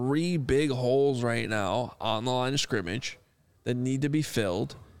 3 big holes right now on the line of scrimmage that need to be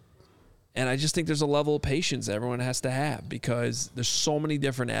filled. And I just think there's a level of patience everyone has to have, because there's so many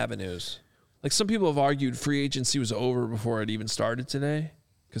different avenues. Like, some people have argued free agency was over before it even started today,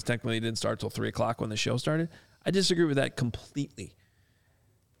 because technically it didn't start till 3 o'clock when the show started. I disagree with that completely.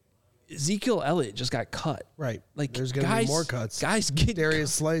 Ezekiel Elliott just got cut. Right. Like, there's going to be more cuts. Guys get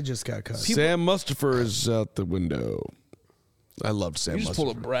Darius Slay just got cut. Sam Mustipher is out the window. I loved Sam Mustipher. You just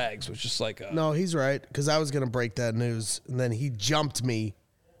pulled up Braggs, which is like a... No, he's right, because I was going to break that news, and then he jumped me.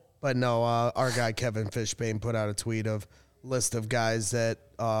 But no, our guy Kevin Fishbane put out a tweet of list of guys that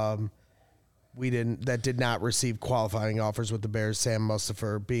did not receive qualifying offers with the Bears. Sam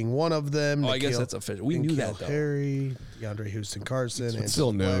Mustipher being one of them. I guess that's official. We knew that, though. Harry, DeAndre Houston Carson, and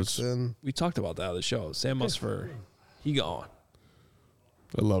still knows. We talked about that on the show. Sam Mustipher, he gone.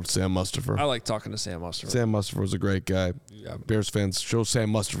 I loved Sam Mustipher. I like talking to Sam Mustipher. Sam Mustipher was a great guy. Yeah. Bears fans, show Sam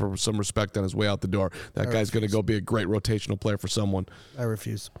Mustipher some respect on his way out the door. That guy's going to go be a great rotational player for someone. I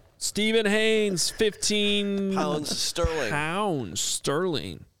refuse. Stephen Haynes, 15 Pounds sterling. Pounds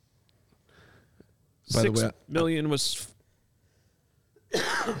sterling. By the 6 way, million was.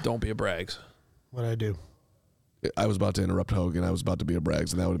 Don't be a Braggs. What'd I do? I was about to interrupt Hogan. I was about to be a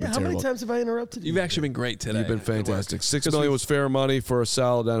Braggs, and that would have Yeah, been how terrible. many times have I interrupted you? You've actually been great today. You've been fantastic. $6 million was fair money for a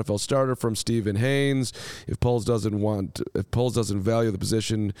solid NFL starter from Stephen Haynes. If Poles doesn't value the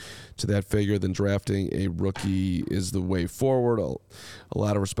position to that figure, then drafting a rookie is the way forward. A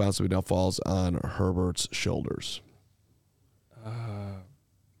lot of responsibility now falls on Herbert's shoulders.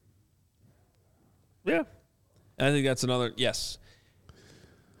 Yeah. I think that's another. Yes.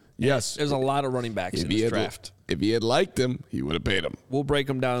 Yes. There's a lot of running backs in this draft. If he had liked him, he would have paid him. We'll break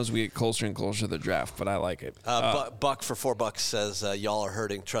them down as we get closer and closer to the draft, but I like it. Buck for $4 says y'all are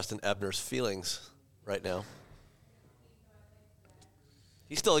hurting Tristan Ebner's feelings right now.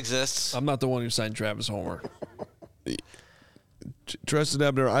 He still exists. I'm not the one who signed Travis Homer. Tristan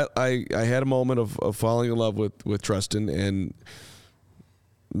Ebner, I had a moment of falling in love with Tristan, and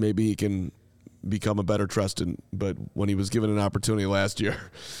maybe he can become a better Tristan. But when he was given an opportunity last year,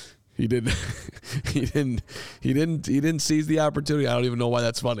 he didn't seize the opportunity. I don't even know why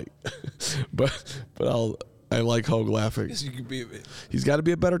that's funny, but I like Hogue laughing. He's got to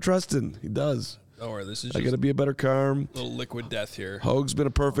be a better Tristan. He does. Don't worry, this is I just got to be a better Carm. a little liquid death here. Hogue's been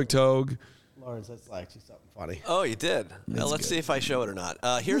a perfect Hogue. Lawrence, that's actually something funny. Oh, you did. Now, let's see if I show it or not.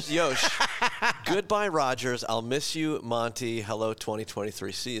 Here's Yosh. Goodbye, Rodgers. I'll miss you, Monty. Hello,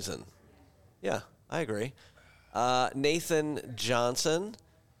 2023 season. Yeah, I agree. Nathan Johnson.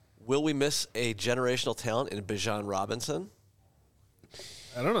 Will we miss a generational talent in Bijan Robinson?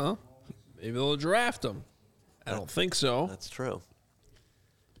 I don't know. Maybe they'll draft him. I don't think so. That's true.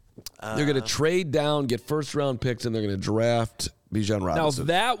 They're going to trade down, get first-round picks, and they're going to draft Bijan Now, Robinson.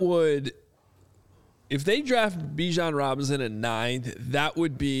 that would, if they draft Bijan Robinson at 9th, that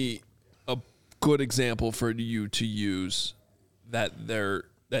would be a good example for you to use that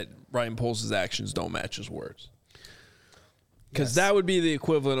Ryan Poles' actions don't match his words. Because that would be the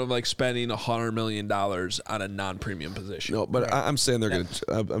equivalent of like spending $100 million on a non-premium position. No, but I'm saying they're going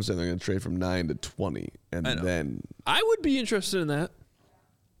to trade from 9 to 20, and then I would be interested in that.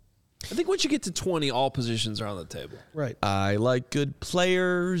 I think once you get to 20, all positions are on the table. Right. I like good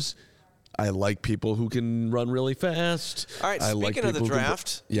players. I like people who can run really fast. All right, I like speaking of the people who can-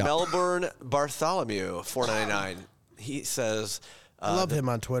 draft, Yeah. Melbourne Bartholomew, $4.99. He says, I love him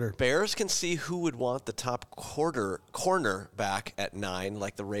on Twitter. Bears can see who would want the top corner back at 9,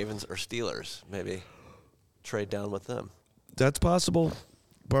 like the Ravens or Steelers. Maybe trade down with them. That's possible.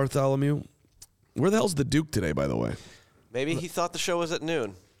 Bartholomew. Where the hell's the Duke today, by the way? Maybe he thought the show was at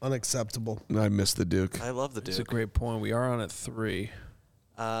noon. Unacceptable. I missed the Duke. I love the That's a Duke. great point. We are on at 3.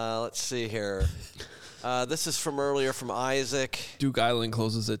 Let's see here. This is from earlier from Isaac. Duke Island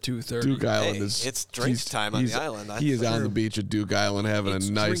closes at 2:30. Duke Island Hey, is. it's drinks time on the island. He is on the beach at Duke Island having It's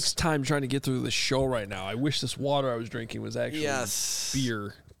a drinks nice time trying to get through the show right now. I wish this water I was drinking was actually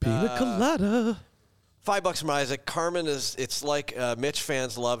beer. pina colada. $5 from Isaac. Carmen is. It's like Mitch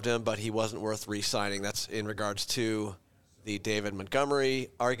fans loved him, but he wasn't worth re-signing. That's in regards to the David Montgomery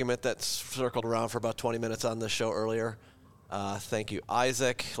argument that circled around for about 20 minutes on this show earlier. Thank you,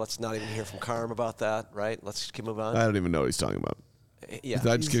 Isaac. Let's not even hear from Carm about that, right? Let's keep moving on. I don't even know what he's talking about. Yeah.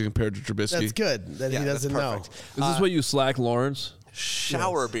 Did I just get compared to Trubisky? That's good that he that's doesn't know. perfect. Is this what you slack, Lawrence?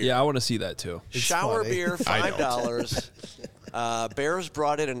 Shower beer. Yeah, I want to see that too. Shower funny. beer, $5. Bears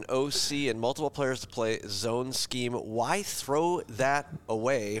brought in an OC and multiple players to play zone scheme. Why throw that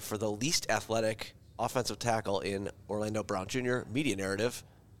away for the least athletic offensive tackle in Orlando Brown Jr.? Media narrative,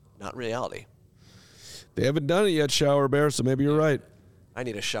 not reality. They haven't done it yet, Shower Bear, so maybe you're right. I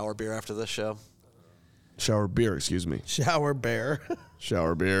need a shower beer after this show. Shower Beer, excuse me. Shower bear.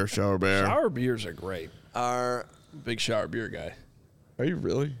 Shower Beer, Shower Bear. Shower beers are great. Our Big shower beer guy. Are you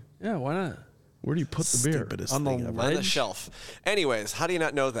really? Yeah, why not? Where do you put the beer? Stupidest On the thing ever. on the ledge? shelf. Anyways, how do you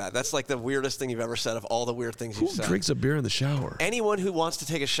not know that? That's like the weirdest thing you've ever said of all the weird things Who you've said. drinks a beer in the shower? Anyone who wants to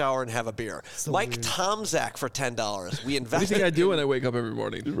take a shower and have a beer. So Mike weird. Tomzak for $10. We What do you invested. think I do when I wake up every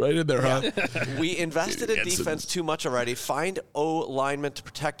morning? Right in there, huh? We invested in Jensen. defense too much already. Find O lineman to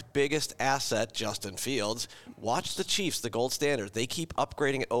protect biggest asset, Justin Fields. Watch the Chiefs, the gold standard. They keep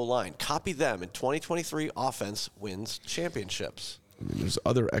upgrading at O-line. Copy them. In 2023, offense wins championships. I mean, there's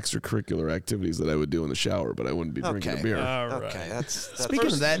other extracurricular activities that I would do in the shower, but I wouldn't be drinking a beer. All right. Okay, that's Speaking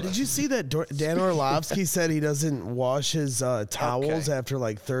of that, did you see that Dan Orlovsky said he doesn't wash his towels Okay. after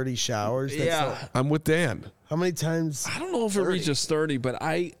like 30 showers? That's Yeah. like- I'm with Dan. how many times? I don't know if it 30. reaches 30, but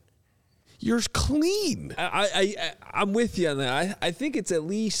You're clean. I'm with you on that. I think it's at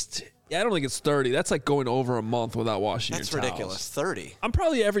least Yeah, I don't think it's 30. That's like going over a month without washing your towels. That's ridiculous. 30. I'm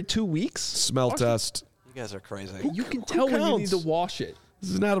probably every 2 weeks. Smell test. You guys are crazy. You can tell when you need to counts? wash it. This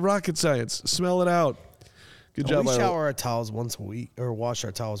is not rocket science. Smell it out. Good job. We shower our towels once a week, or wash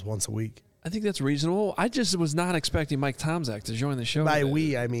our towels once a week. I think that's reasonable. I just was not expecting Mike Tomczak to join the show. By today.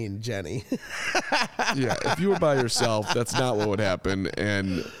 we, I mean Jenny. Yeah, if you were by yourself, that's not what would happen.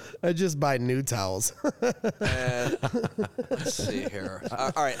 And I just buy new towels. And let's see here.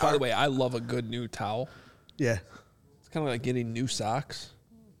 All right. By the way, I love a good new towel. Yeah. It's kind of like getting new socks.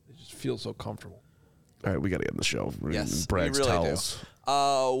 It just feels so comfortable. all right, we got to get in the show. Yes, Bragg's we really towels. do.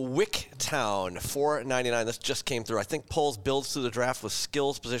 Wicktown, $4.99. This just came through. I think Poles builds through the draft with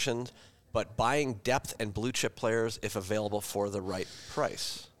skills positioned, but buying depth and blue chip players if available for the right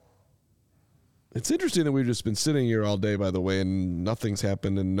price. It's interesting that we've just been sitting here all day, by the way, and nothing's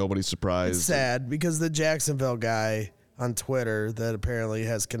happened and nobody's surprised. It's sad because the Jacksonville guy on Twitter that apparently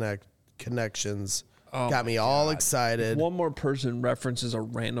has connections got me all excited. One more person references a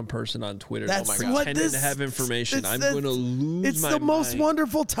random person on Twitter. That's oh my God. what Pretending this to have information. I'm it's- going to lose It's my the most mind.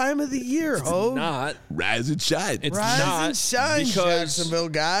 wonderful time of the year, Ho. Not. Rise and shine. It's Rise not and shine, because Jacksonville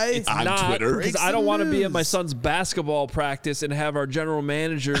guy. It's On not Twitter. because Break I don't some want to be at my news. son's basketball practice and have our general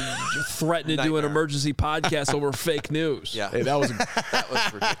manager threaten to do an Nightmare. emergency podcast over fake news. Yeah, Hey, that was that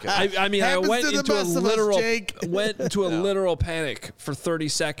was ridiculous. I mean, I Happens went to the into a best of us, literal Jake. went into a literal panic for 30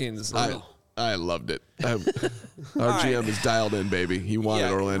 seconds. I loved it. Our GM is dialed in, baby. He wanted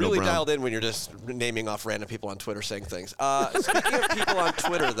yeah, Orlando really Brown. dialed in when you're just naming off random people on Twitter saying things. Speaking of people on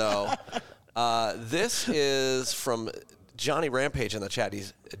Twitter, though, this is from Johnny Rampage in the chat.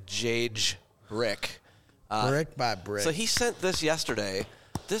 He's Jage Brick. Brick by brick. So he sent this yesterday,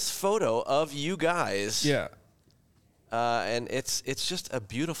 this photo of you guys. Yeah. And it's just a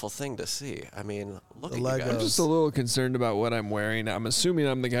beautiful thing to see. I mean, look The at you Legos. I'm guys. just a little concerned about what I'm wearing. I'm assuming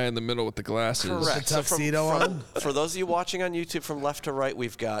I'm the guy in the middle with the glasses. Correct. The tuxedo on? For those of you watching on YouTube from left to right,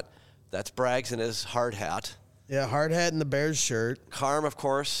 we've got, that's Braggs in his hard hat. Yeah, hard hat and the Bears shirt, Carm, of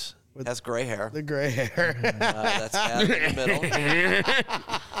course, has gray hair. the gray hair. That's Adam in the middle.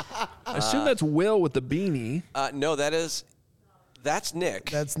 I assume that's Will with the beanie. No, that's Nick.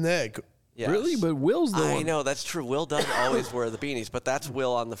 That's Nick. Yes. Really? But Will's the I one. know, that's true. Will does always wear the beanies, but that's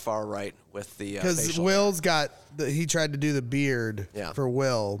Will on the far right with the Because facial. Will's got, he tried to do the beard Yeah. for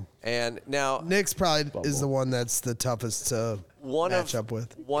Will. And now, Nick's probably is the one that's the toughest to match up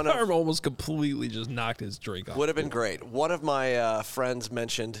with. one of Carm almost completely just knocked his drink off. would have been great. One of my friends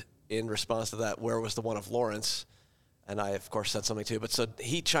mentioned in response to that, where was the one of Lawrence? And I, of course, said something too. But so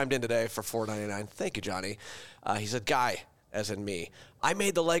he chimed in today for $4.99. Thank you, Johnny. He said, Guy, as in me, I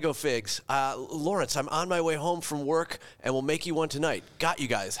made the Lego figs. Lawrence, I'm on my way home from work, and we'll make you one tonight. Got you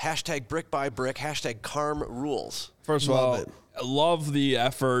guys. Hashtag brick by brick. Hashtag Carm rules. First of all, I love the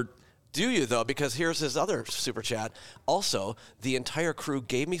effort. Do you, though? Because here's his other super chat. Also, the entire crew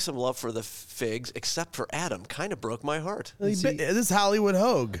gave me some love for the figs, except for Adam. Kind of broke my heart. This is Hollywood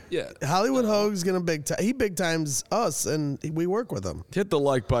Hogue. Yeah. Hollywood Hogue's going to big time. He big times us, and we work with him. Hit the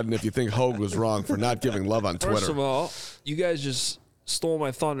like button if you think Hogue was wrong for not giving love on Twitter. First of all, you guys just stole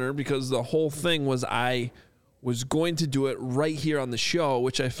my thunder because the whole thing was I was going to do it right here on the show,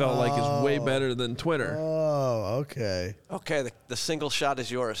 which I felt like is way better than Twitter. Oh, okay. Okay, the single shot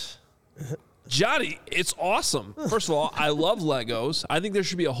is yours. Johnny, it's awesome. First of all, I love Legos. I think there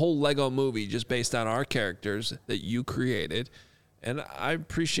should be a whole Lego movie just based on our characters that you created. And I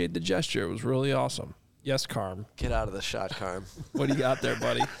appreciate the gesture. It was really awesome. Yes, Carm. Get out of the shot, Carm. What do you got there,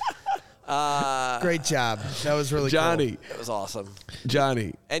 buddy? Great job. That was really Johnny, That was awesome.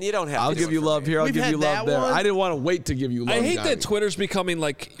 Johnny, And you don't have I'll to do give it you for love me. here. I'll We've give had you love that there. one. I didn't want to wait to give you love. I hate Johnny. that Twitter's becoming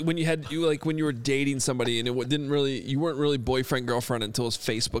like when you had when you were dating somebody and you weren't really boyfriend girlfriend until it was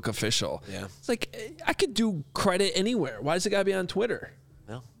Facebook official. Yeah. It's like I could do credit anywhere. Why does it gotta be on Twitter?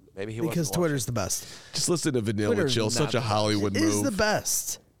 No, maybe he Because wasn't Twitter's the best. Just listen to Vanilla Twitter's Chill. not Such a the Hollywood It is move. the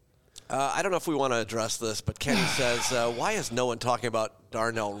best. I don't know if we want to address this, but Kenny says, why is no one talking about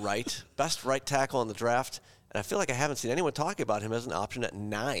Darnell Wright? Best right tackle in the draft. And I feel like I haven't seen anyone talking about him as an option at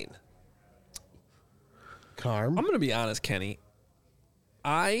 9. Carm. I'm gonna be honest, Kenny.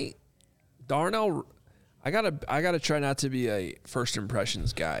 I gotta try not to be a first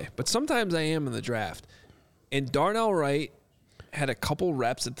impressions guy, but sometimes I am in the draft. And Darnell Wright had a couple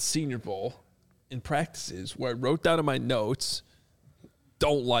reps at the Senior Bowl in practices where I wrote down in my notes,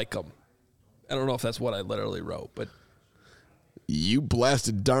 "Don't like him." I don't know if that's what I literally wrote, but You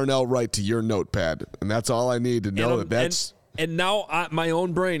blasted Darnell Wright to your notepad, and that's all I need to know. That's and now my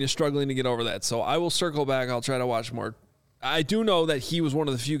own brain is struggling to get over that. So I will circle back. I'll try to watch more. I do know that he was one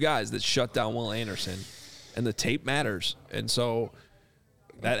of the few guys that shut down Will Anderson, and the tape matters. And so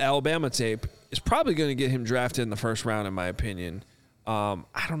that Alabama tape is probably going to get him drafted in the first round, in my opinion.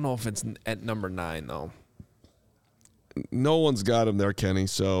 I don't know if it's at number 9 though. No one's got him there, Kenny.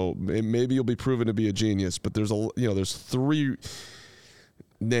 So maybe you'll be proven to be a genius. But there's there's 3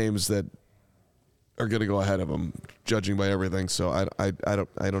 names that are going to go ahead of him, judging by everything. So I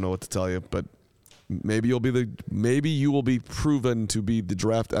don't know what to tell you, but maybe you will be proven to be the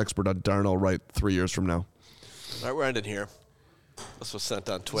draft expert on Darnell Wright 3 years from now. All right, we're ending here. This was sent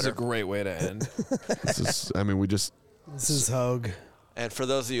on Twitter. It's a great way to end. This is Hogue. And for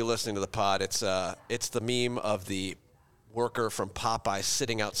those of you listening to the pod, it's the meme of the worker from Popeye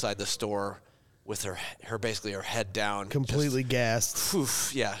sitting outside the store with her basically her head down, completely gassed.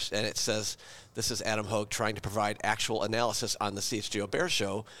 Poof, yeah, and it says, "This is Adam Hogue trying to provide actual analysis on the CHGO Bear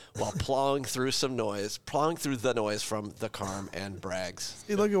Show while plowing through the noise from the Carm and Braggs."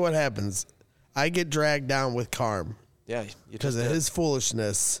 See, look at what happens. I get dragged down with Carm. Yeah, because of his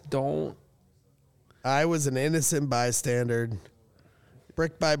foolishness. I was an innocent bystander.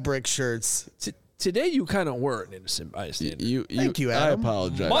 Brick by brick shirts. Today you kind of were an innocent bystander. Thank you, Adam. I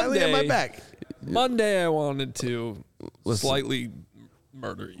apologize. Monday I wanted to slightly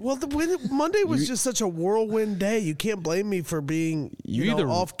murder you. Well, Monday was just such a whirlwind day. You can't blame me for being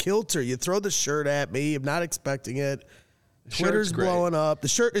off kilter. You throw the shirt at me. I'm not expecting it. Twitter's blowing up. The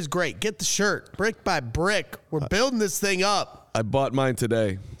shirt is great. Get the shirt. Brick by brick. We're building this thing up. I bought mine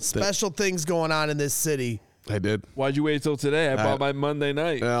today. Special things going on in this city. I did. Why'd you wait till today? I bought my Monday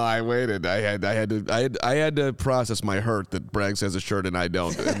night. No, I waited. I had to process my hurt that Braggs has a shirt and I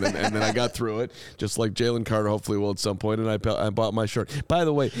don't, and then I got through it, just like Jalen Carter hopefully will at some point. And I bought my shirt. By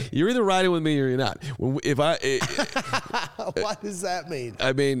the way, you're either riding with me or you're not. What does that mean?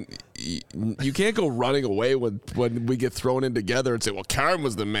 I mean, you can't go running away when we get thrown in together and say, "Well, Karen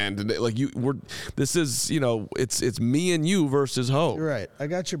was the man today." Like this is it's me and you versus Ho. You're right. I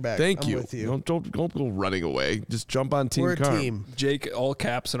got your back. Thank I'm you. With you. Don't go running away. Just jump on Team We're a Carm. team. Jake, all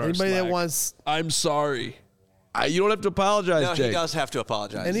caps in our Anybody Slack. that wants, I'm sorry. You don't have to apologize, No, Jake. he does have to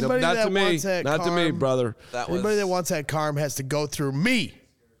apologize. Anybody not that to me. wants that Not Carm, to me, brother. Anybody that wants that Carm has to go through me.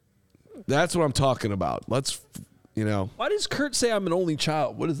 That's what I'm talking about. Let's. Why does Kurt say I'm an only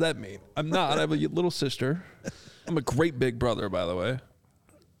child? What does that mean? I'm not. I have a little sister. I'm a great big brother, by the way.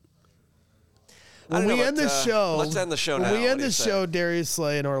 When we end this show, let's end the show now. When we end this show, Darius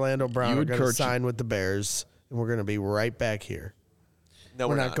Slay and Orlando Brown are going to Kurt sign with the Bears, and we're going to be right back here. No,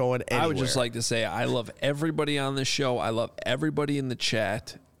 we're not going anywhere. I would just like to say I love everybody on this show. I love everybody in the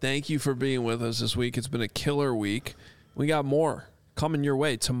chat. Thank you for being with us this week. It's been a killer week. We got more coming your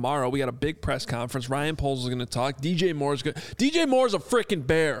way. Tomorrow, we got a big press conference. Ryan Poles is going to talk. DJ Moore's a freaking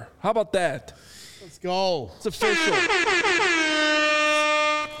bear. How about that? Let's go. It's official.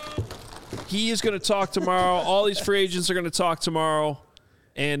 He is going to talk tomorrow. All these free agents are going to talk tomorrow.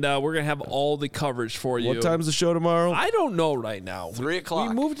 And we're going to have all the coverage for you. What time's the show tomorrow? I don't know right now. 3 o'clock.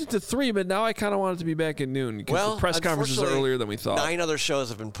 We moved it to 3, but now I kind of want it to be back at noon because the press conference is earlier than we thought. 9 other shows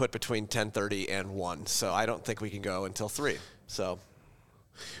have been put between 10:30 and 1, so I don't think we can go until 3. So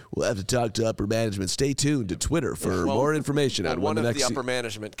we'll have to talk to upper management. Stay tuned to Twitter for more information on one when of the next the upper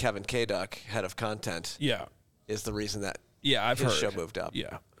management, Kevin K-Duck, head of content, is the reason that I've his heard. show moved up.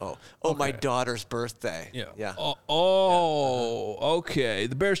 Yeah. Oh, okay. My daughter's birthday. Yeah. Okay.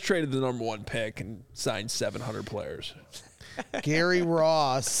 The Bears traded the number 1 pick and signed 700 players. Gary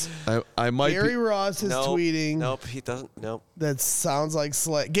Ross. Gary Ross is tweeting. Nope, he doesn't. Nope. That sounds like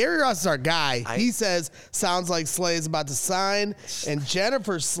Slay. Gary Ross is our guy. He says, sounds like Slay is about to sign. And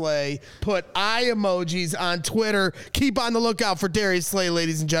Jennifer Slay put eye emojis on Twitter. Keep on the lookout for Darius Slay,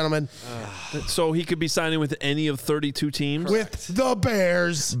 ladies and gentlemen. So he could be signing with any of 32 teams? With the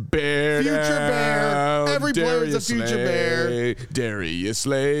Bears. Bear Future Bear. Every player is a future Bear. Darius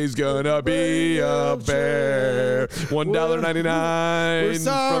Slay's gonna be a Bear. $1.99 We're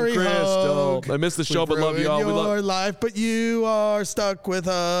sorry, from Crystal. Hogue. I missed the show, but love you all. We love your life, but you are stuck with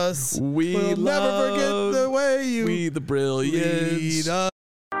us. We'll never forget the way you We the brilliance. lead us.